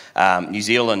data. New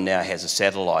Zealand now has a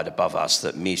satellite above us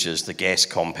that measures the gas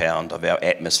compound of our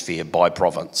atmosphere by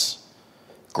province.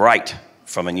 Great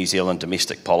from a New Zealand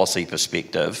domestic policy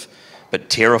perspective, but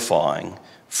terrifying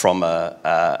from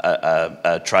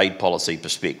a trade policy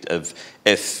perspective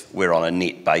if we're on a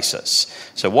net basis.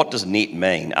 So what does net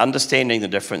mean? Understanding the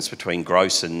difference between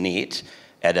gross and net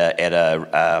at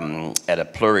a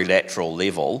plurilateral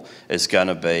level is going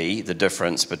to be the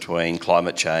difference between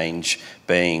climate change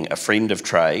being a friend of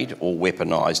trade or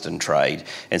weaponised in trade.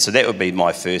 And so that would be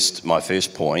my first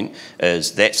point,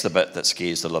 is that's the bit that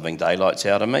scares the living daylights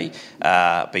out of me,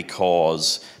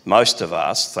 because most of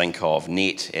us think of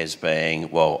net as being,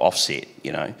 well, offset,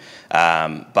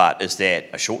 but is that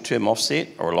a short-term offset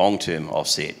or a long-term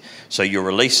offset? So you're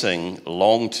releasing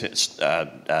CO2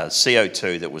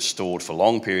 that was stored for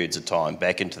long periods of time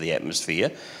back into the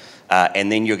atmosphere,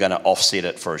 and then you're going to offset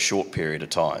it for a short period of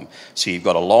time. So you've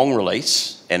got a long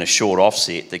release and a short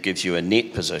offset that gives you a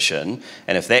net position,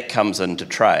 and if that comes into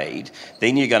trade,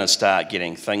 then you're going to start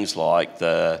getting things like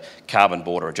the carbon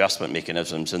border adjustment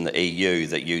mechanisms in the EU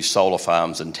that use solar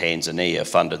farms in Tanzania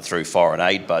funded through foreign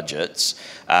aid budgets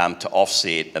to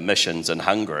offset emissions in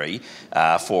Hungary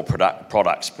for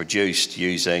products produced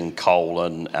using coal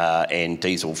and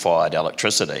diesel-fired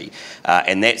electricity.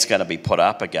 And that's going to be put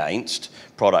up against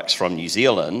products from New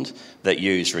Zealand that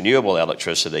use renewable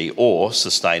electricity or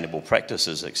sustainable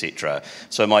practices, etc.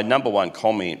 So my number one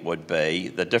comment would be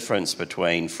the difference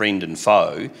between friend and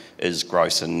foe is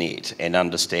gross and net, and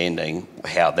understanding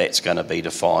how that's going to be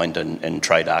defined in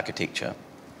trade architecture.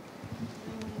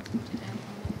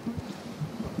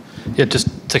 Yeah,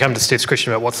 just to come to Steph's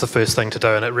question about what's the first thing to do,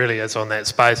 and it really is on that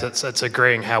space, it's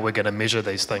agreeing how we're going to measure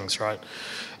these things, right?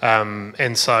 All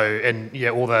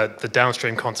the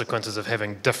downstream consequences of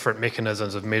having different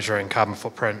mechanisms of measuring carbon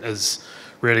footprint is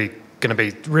really going to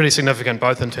be really significant,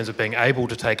 both in terms of being able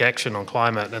to take action on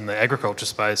climate in the agriculture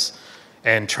space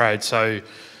and trade. So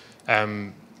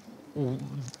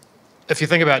if you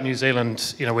think about New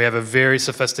Zealand, we have a very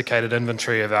sophisticated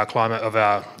inventory of our climate, of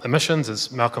our emissions,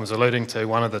 as Malcolm's alluding to,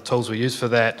 one of the tools we use for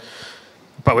that.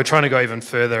 But we're trying to go even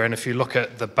further, and if you look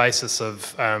at the basis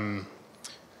of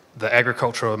the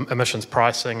agricultural emissions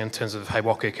pricing in terms of He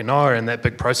Waka Kinoa and that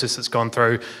big process that's gone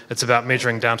through, it's about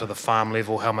measuring down to the farm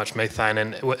level how much methane,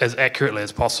 and as accurately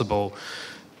as possible.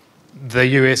 The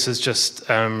US is just,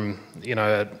 in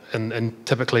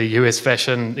typically US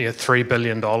fashion, $3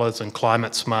 billion in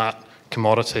climate smart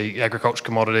agriculture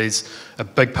commodities. A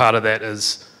big part of that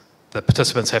is the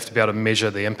participants have to be able to measure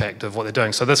the impact of what they're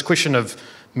doing. So this question of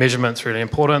measurement is really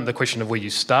important. The question of where you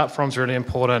start from is really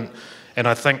important. And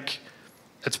I think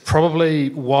it's probably,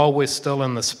 while we're still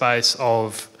in the space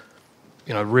of,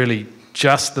 really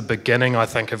just the beginning, I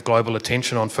think, of global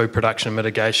attention on food production and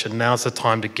mitigation, now's the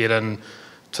time to get in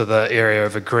to the area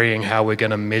of agreeing how we're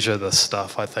going to measure this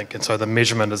stuff, I think. And so the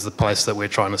measurement is the place that we're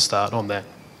trying to start on that.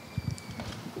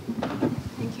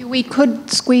 Thank you. We could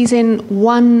squeeze in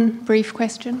one brief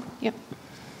question. Yep.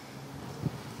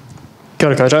 Kia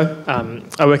ora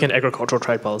koutou. I work in agricultural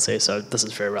trade policy, so this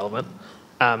is very relevant.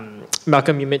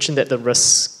 Malcolm, you mentioned that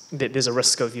there's a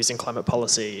risk of using climate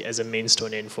policy as a means to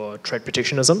an end for trade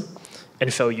protectionism.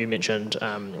 And Phil, you mentioned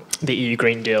the EU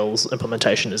Green Deal's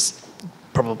implementation is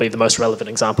probably the most relevant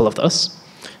example of this.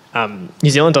 New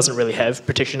Zealand doesn't really have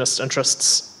protectionist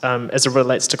interests as it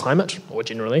relates to climate, or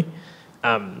generally,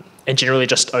 and generally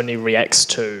just only reacts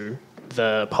to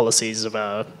the policies of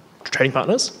our trading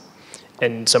partners.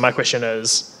 And so my question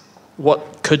is,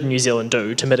 what could New Zealand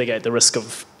do to mitigate the risk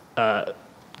of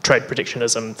trade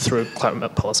protectionism through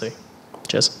climate policy?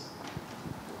 Cheers.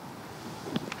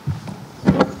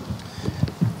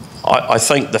 I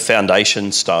think the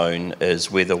foundation stone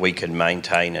is whether we can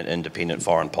maintain an independent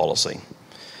foreign policy.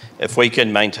 If we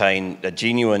can maintain a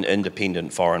genuine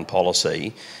independent foreign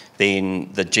policy, then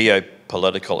the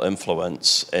geopolitical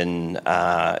influence in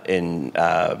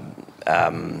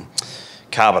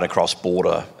carbon across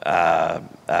border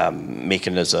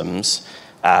mechanisms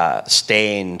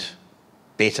stand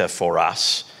better for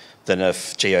us than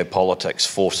if geopolitics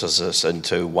forces us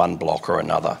into one block or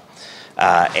another.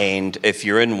 And if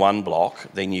you're in one block,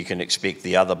 then you can expect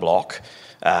the other block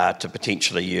to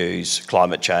potentially use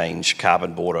climate change,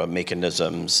 carbon border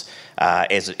mechanisms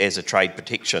as a trade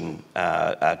protection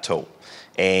tool.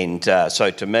 And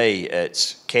so to me,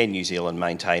 it's can New Zealand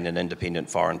maintain an independent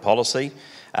foreign policy?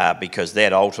 Because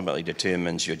that ultimately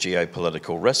determines your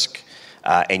geopolitical risk.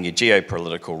 And your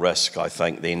geopolitical risk, I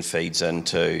think, then feeds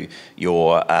into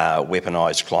your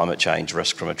weaponised climate change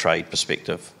risk from a trade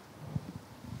perspective.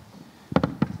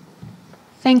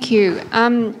 Thank you.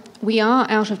 We are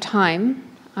out of time.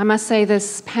 I must say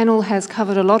this panel has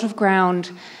covered a lot of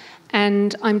ground,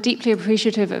 and I'm deeply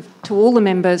appreciative to all the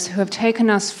members who have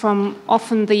taken us from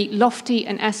often the lofty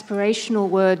and aspirational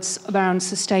words around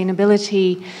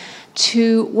sustainability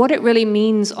to what it really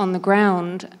means on the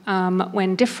ground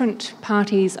when different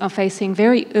parties are facing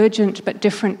very urgent but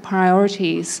different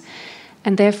priorities.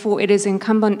 And therefore, it is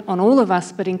incumbent on all of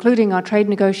us, but including our trade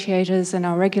negotiators and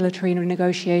our regulatory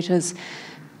negotiators,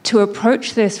 to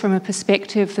approach this from a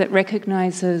perspective that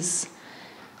recognises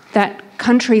that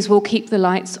countries will keep the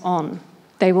lights on.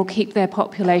 They will keep their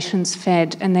populations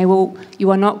fed, and you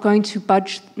are not going to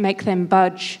make them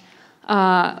budge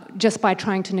just by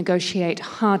trying to negotiate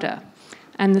harder.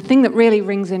 And the thing that really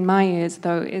rings in my ears,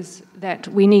 though, is that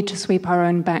we need to sweep our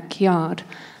own backyard.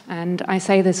 And I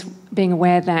say this being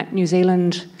aware that New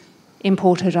Zealand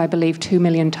imported, I believe, 2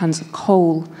 million tonnes of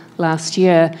coal last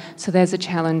year. So there's a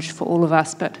challenge for all of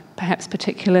us, but perhaps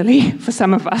particularly for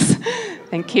some of us.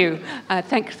 Thank you.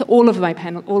 Thanks to all of the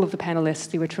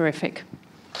panelists. You were terrific.